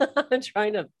I'm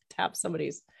trying to tap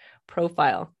somebody's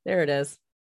profile. There it is.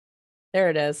 There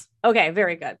it is. Okay,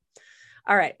 very good.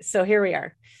 All right. So here we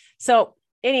are. So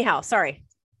anyhow, sorry.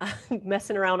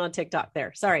 Messing around on TikTok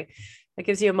there. Sorry. That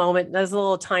gives you a moment. There's a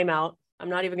little timeout. I'm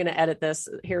not even going to edit this.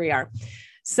 Here we are.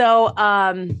 So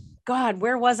God,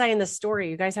 where was I in the story?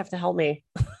 You guys have to help me.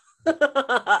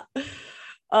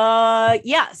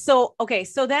 Yeah. So okay.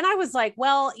 So then I was like,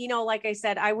 well, like I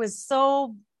said, I was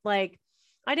so like,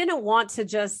 I didn't want to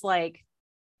just like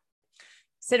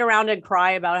sit around and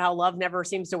cry about how love never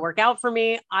seems to work out for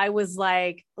me. I was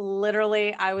like,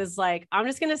 literally, I was like, I'm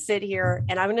just going to sit here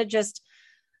and I'm going to just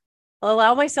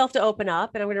allow myself to open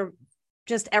up, and I'm going to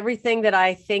just everything that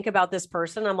I think about this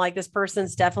person. I'm like, this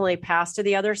person's definitely passed to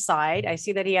the other side. I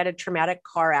see that he had a traumatic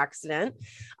car accident.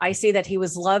 I see that he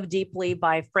was loved deeply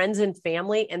by friends and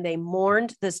family, and they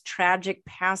mourned this tragic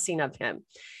passing of him.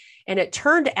 And it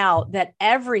turned out that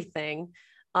everything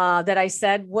that I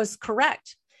said was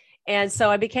correct. And so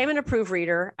I became an approved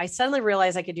reader. I suddenly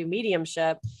realized I could do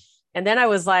mediumship. And then I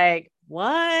was like,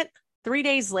 what? 3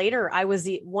 days later, I was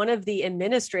one of the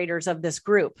administrators of this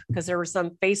group because there were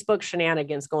some Facebook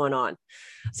shenanigans going on.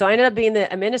 So I ended up being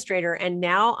the administrator. And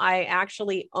now I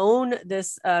actually own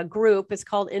this group. It's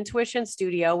called Intuition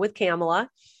Studio with Kamala.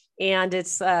 And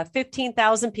it's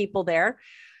 15,000 people there.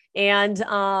 And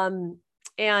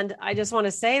I just want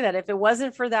to say that if it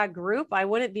wasn't for that group, I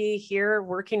wouldn't be here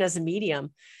working as a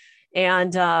medium.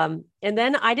 And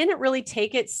then I didn't really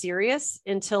take it serious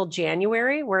until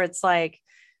January, where it's like,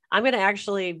 I'm going to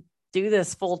actually do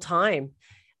this full time.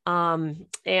 And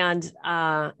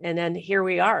then here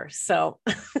we are. So,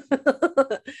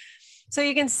 so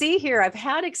you can see here, I've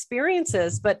had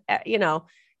experiences, but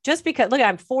just because, look,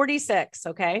 I'm 46.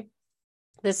 Okay.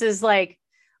 This is like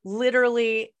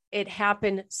literally, it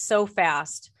happened so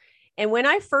fast. And when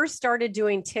I first started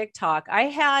doing TikTok, I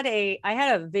had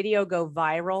a video go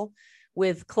viral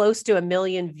with close to 1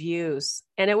 million views.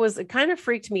 And it kind of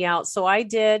freaked me out. So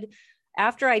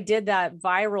after I did that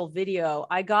viral video,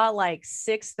 I got like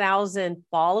 6,000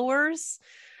 followers.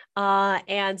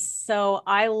 And so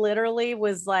I literally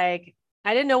was like,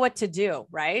 I didn't know what to do,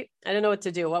 right? I didn't know what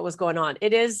to do, what was going on.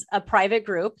 It is a private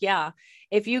group. Yeah.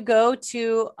 If you go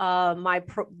to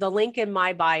the link in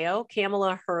my bio,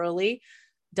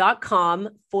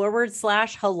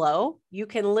 KamalaHurley.com/hello, you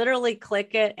can literally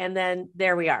click it. And then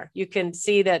there we are. You can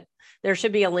see that there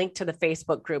should be a link to the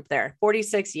Facebook group there.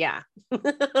 46. Yeah.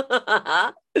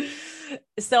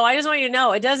 So I just want you to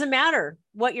know, it doesn't matter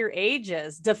what your age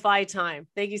is. Defy time.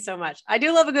 Thank you so much. I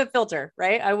do love a good filter,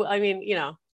 right? I mean,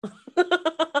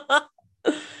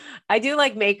 I do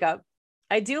like makeup.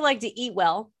 I do like to eat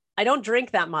well. I don't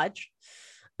drink that much.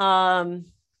 And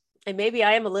maybe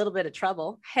I am a little bit of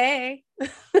trouble. Hey.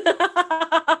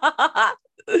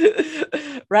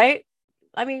 Right?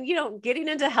 I mean, getting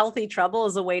into healthy trouble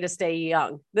is a way to stay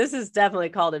young. This is definitely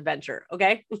called adventure.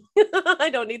 Okay. I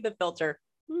don't need the filter.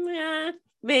 Yeah,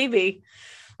 maybe.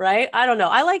 Right. I don't know.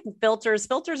 I like filters.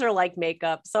 Filters are like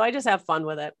makeup. So I just have fun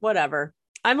with it. Whatever.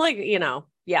 I'm like,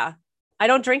 yeah, I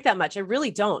don't drink that much. I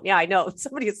really don't. Yeah, I know.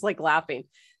 Somebody's like laughing.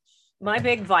 My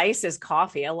big vice is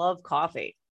coffee. I love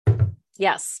coffee.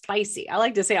 Yes, spicy. I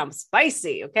like to say I'm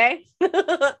spicy. Okay.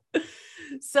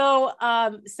 So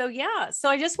yeah. So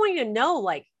I just want you to know,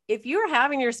 like, if you're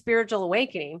having your spiritual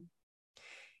awakening,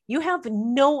 you have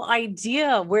no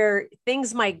idea where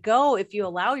things might go if you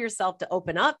allow yourself to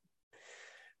open up.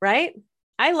 Right.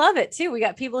 I love it too. We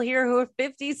got people here who are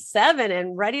 57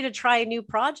 and ready to try a new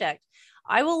project.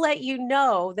 I will let you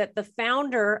know that the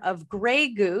founder of Grey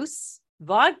Goose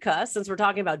Vodka, since we're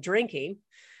talking about drinking,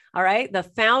 all right, the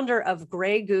founder of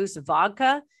Grey Goose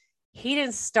Vodka, he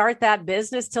didn't start that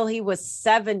business till he was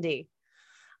 70.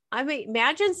 I mean,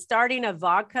 imagine starting a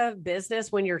vodka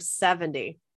business when you're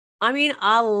 70. I mean,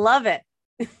 I love it.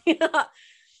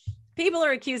 People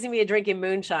are accusing me of drinking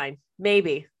moonshine.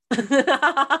 Maybe.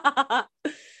 I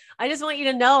just want you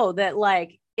to know that,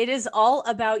 like, it is all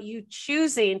about you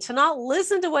choosing to not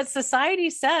listen to what society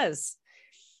says.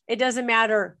 It doesn't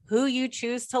matter who you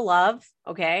choose to love.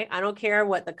 Okay. I don't care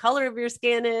what the color of your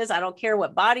skin is. I don't care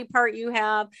what body part you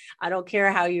have. I don't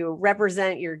care how you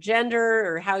represent your gender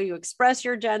or how you express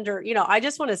your gender. I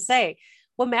just want to say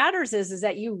what matters is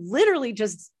that you literally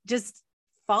just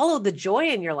follow the joy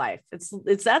in your life.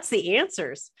 That's the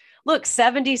answers. Look,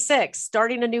 76,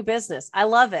 starting a new business. I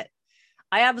love it.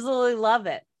 I absolutely love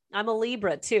it. I'm a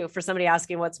Libra too. For somebody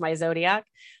asking what's my zodiac,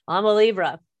 I'm a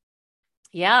Libra.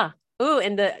 Yeah. Ooh,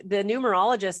 and the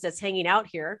numerologist that's hanging out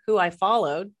here, who I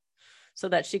followed so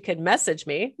that she could message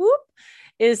me,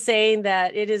 is saying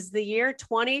that it is the year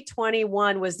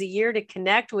 2021 was the year to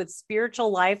connect with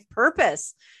spiritual life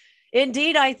purpose.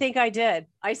 Indeed, I think I did.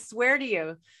 I swear to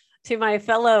you, to my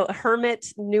fellow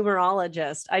hermit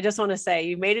numerologist, I just want to say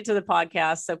you made it to the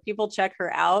podcast. So people check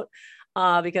her out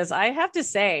because I have to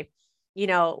say,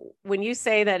 when you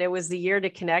say that it was the year to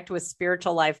connect with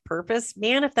spiritual life purpose,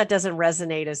 man, if that doesn't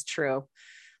resonate as true,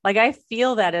 like I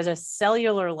feel that at a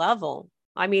cellular level.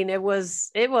 I mean, it was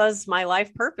my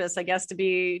life purpose, I guess, to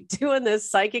be doing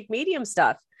this psychic medium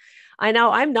stuff. I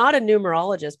know I'm not a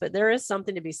numerologist, but there is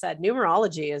something to be said.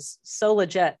 Numerology is so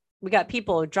legit. We got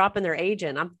people dropping their age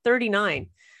in. I'm 39.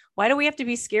 Why do we have to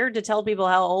be scared to tell people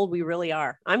how old we really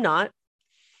are? I'm not.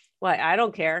 What? I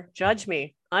don't care. Judge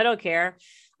me. I don't care.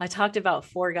 I talked about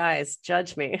 4 guys.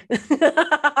 Judge me.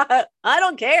 I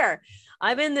don't care.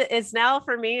 I'm in it's now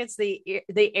for me, it's the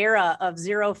era of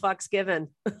 0 fucks given.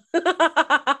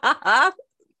 Because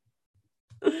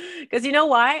you know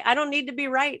why? I don't need to be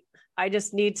right. I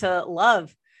just need to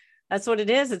love. That's what it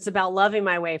is. It's about loving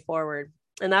my way forward.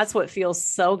 And that's what feels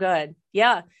so good.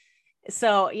 Yeah.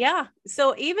 So, yeah.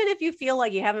 So even if you feel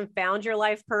like you haven't found your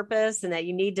life purpose and that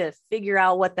you need to figure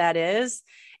out what that is,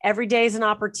 every day is an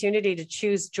opportunity to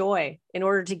choose joy in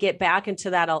order to get back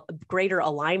into that greater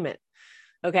alignment.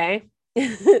 Okay.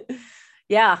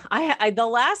 Yeah. I the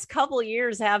last couple of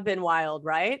years have been wild,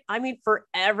 right? I mean, for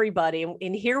everybody.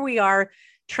 And here we are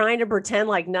trying to pretend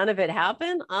like none of it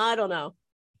happened. I don't know.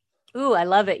 Ooh, I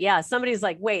love it. Yeah. Somebody's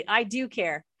like, wait, I do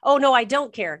care. Oh, no, I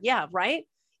don't care. Yeah. Right.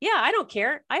 Yeah. I don't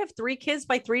care. I have 3 kids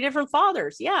by 3 different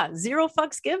fathers. Yeah. 0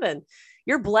 fucks given.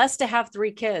 You're blessed to have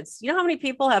 3 kids. You know how many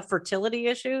people have fertility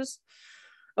issues?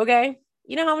 Okay.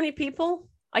 You know how many people?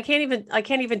 I can't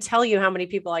even tell you how many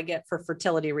people I get for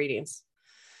fertility readings.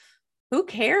 Who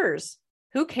cares?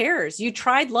 Who cares? You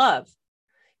tried love.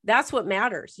 That's what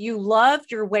matters. You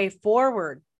loved your way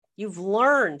forward. You've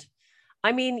learned.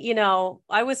 I mean,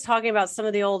 I was talking about some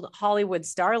of the old Hollywood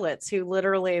starlets who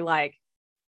literally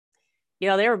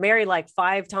they were married like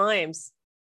 5 times.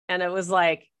 And it was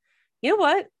like, you know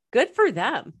what? Good for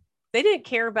them. They didn't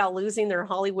care about losing their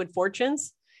Hollywood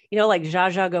fortunes, like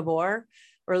Zsa Zsa Gabor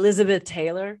or Elizabeth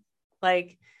Taylor.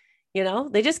 They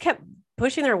just kept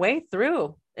pushing their way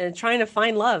through and trying to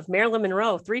find love. Marilyn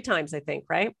Monroe 3 times, I think,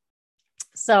 right?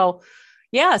 So,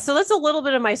 yeah, so that's a little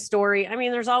bit of my story. I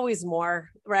mean, there's always more,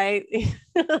 right?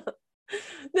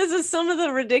 This is some of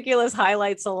the ridiculous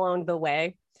highlights along the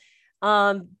way.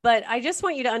 But I just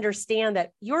want you to understand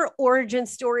that your origin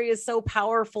story is so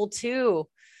powerful too.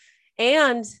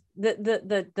 And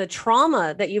the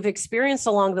trauma that you've experienced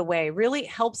along the way really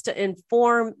helps to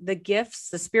inform the gifts,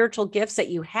 the spiritual gifts that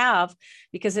you have,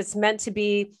 because it's meant to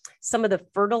be some of the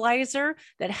fertilizer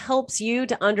that helps you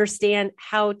to understand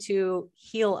how to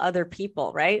heal other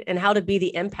people, right? And how to be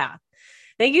the empath.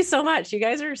 Thank you so much. You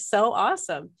guys are so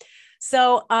awesome.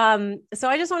 So I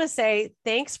just want to say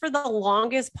thanks for the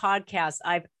longest podcast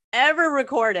I've ever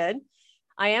recorded.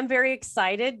 I am very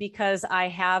excited because I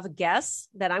have guests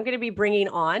that I'm going to be bringing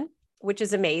on, which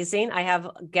is amazing. I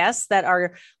have guests that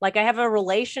are I have a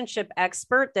relationship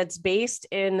expert that's based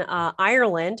in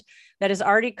Ireland that is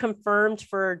already confirmed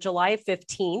for July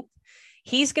 15th.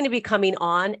 He's going to be coming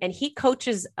on and he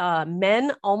coaches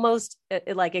men almost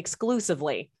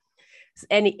exclusively.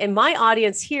 And my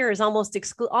audience here is almost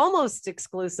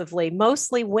exclusively,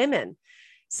 mostly women.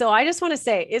 So I just want to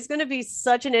say it's going to be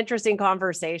such an interesting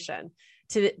conversation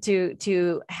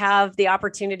to have the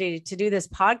opportunity to do this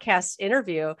podcast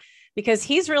interview, because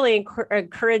he's really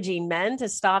encouraging men to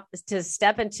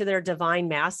step into their divine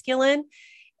masculine.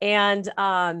 And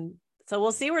so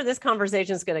we'll see where this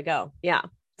conversation is going to go. Yeah.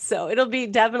 So it'll be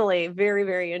definitely very,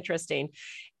 very interesting.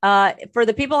 For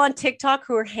the people on TikTok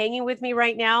who are hanging with me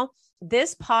right now,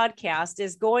 this podcast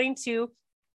is going to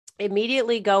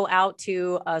immediately go out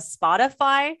to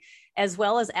Spotify as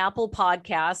well as Apple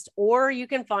Podcast, or you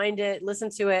can listen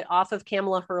to it off of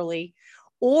Kamala Hurley,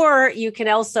 or you can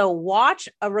also watch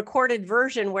a recorded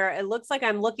version where it looks like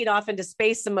I'm looking off into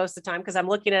space most of the time because I'm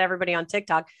looking at everybody on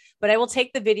TikTok, but I will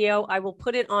take the video, I will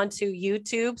put it onto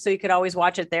YouTube, so you could always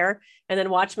watch it there and then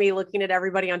watch me looking at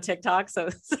everybody on TikTok. So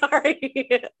sorry,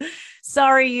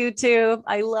 YouTube.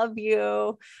 I love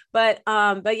you. But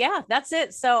yeah, that's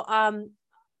it. So,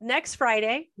 next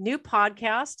Friday, new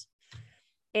podcast.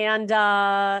 And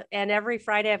every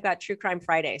Friday I've got True Crime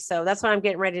Friday. So that's what I'm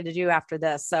getting ready to do after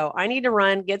this. So I need to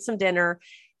run, get some dinner.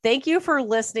 Thank you for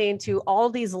listening to all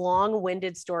these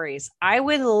long-winded stories. I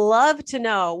would love to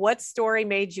know what story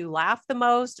made you laugh the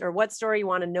most or what story you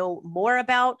want to know more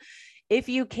about. If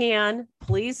you can,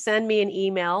 please send me an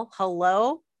email,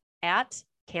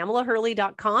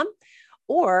 hello@KamalaHurley.com,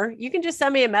 or you can just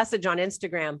send me a message on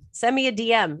Instagram. Send me a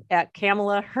DM at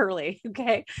Kamala Hurley.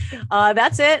 Okay.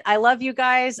 That's it. I love you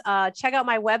guys. Check out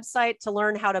my website to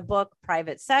learn how to book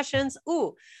private sessions.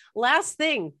 Ooh, last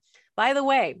thing, by the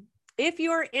way, if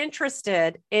you're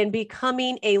interested in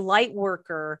becoming a light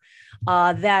worker,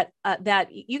 that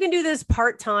you can do this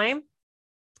part-time,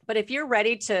 but if you're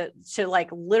ready to like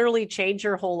literally change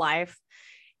your whole life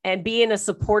and be in a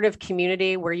supportive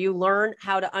community where you learn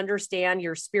how to understand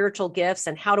your spiritual gifts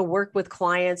and how to work with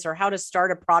clients or how to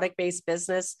start a product-based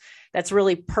business that's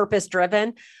really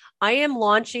purpose-driven, I am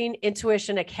launching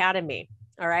Intuition Academy.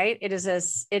 All right. It is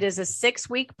a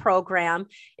 6-week program.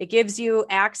 It gives you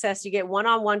access. You get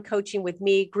one-on-one coaching with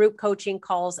me, group coaching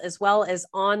calls, as well as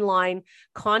online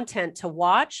content to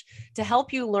watch to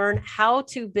help you learn how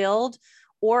to build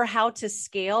or how to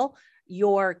scale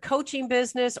your coaching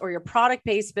business or your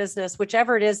product-based business,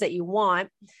 whichever it is that you want.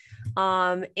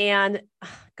 And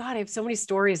God, I have so many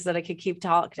stories that I could keep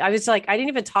talking. I was like, I didn't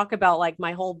even talk about like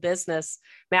my whole business,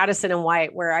 Madison and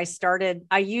White, where I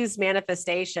used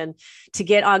manifestation to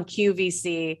get on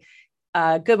QVC,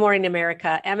 Good Morning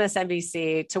America,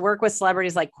 MSNBC, to work with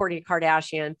celebrities like Kourtney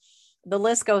Kardashian. The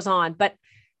list goes on, but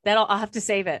I'll have to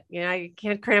save it. You know, you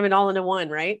can't cram it all into one,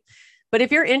 right? But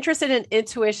if you're interested in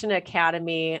Intuition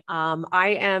Academy,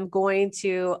 I am going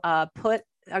to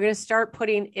start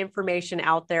putting information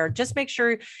out there. Just make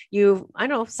sure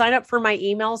sign up for my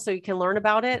email so you can learn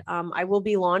about it. I will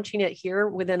be launching it here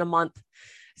within a month.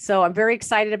 So I'm very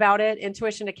excited about it.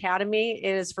 Intuition Academy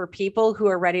is for people who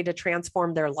are ready to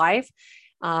transform their life,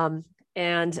 and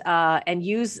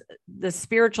use the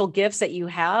spiritual gifts that you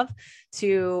have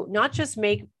to not just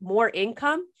make more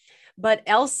income, but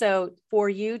also for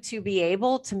you to be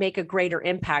able to make a greater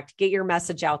impact, get your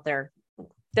message out there.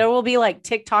 There will be like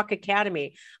TikTok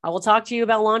Academy. I will talk to you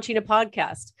about launching a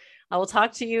podcast. I will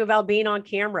talk to you about being on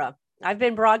camera. I've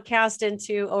been broadcast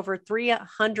into over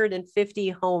 350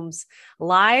 homes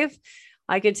live.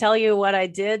 I can tell you what I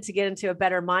did to get into a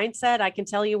better mindset. I can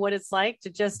tell you what it's like to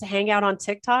just hang out on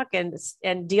TikTok and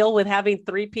deal with having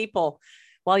 3 people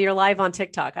while you're live on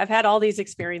TikTok. I've had all these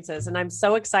experiences, and I'm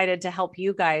so excited to help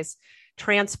you guys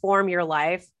transform your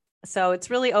life. So it's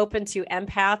really open to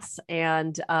empaths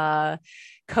and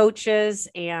coaches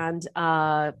and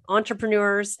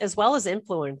entrepreneurs, as well as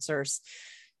influencers.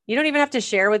 You don't even have to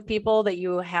share with people that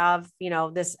you have,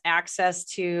 this access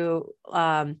to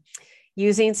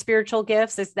using spiritual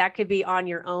gifts. That could be on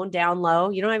your own down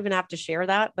low. You don't even have to share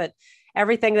that, but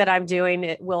everything that I'm doing,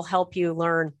 it will help you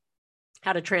learn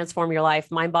how to transform your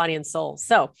life, mind, body, and soul.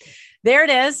 So there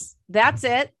it is. That's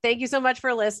it. Thank you so much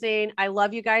for listening. I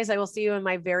love you guys. I will see you in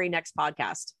my very next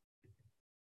podcast.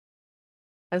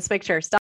 Let's make sure. Stop.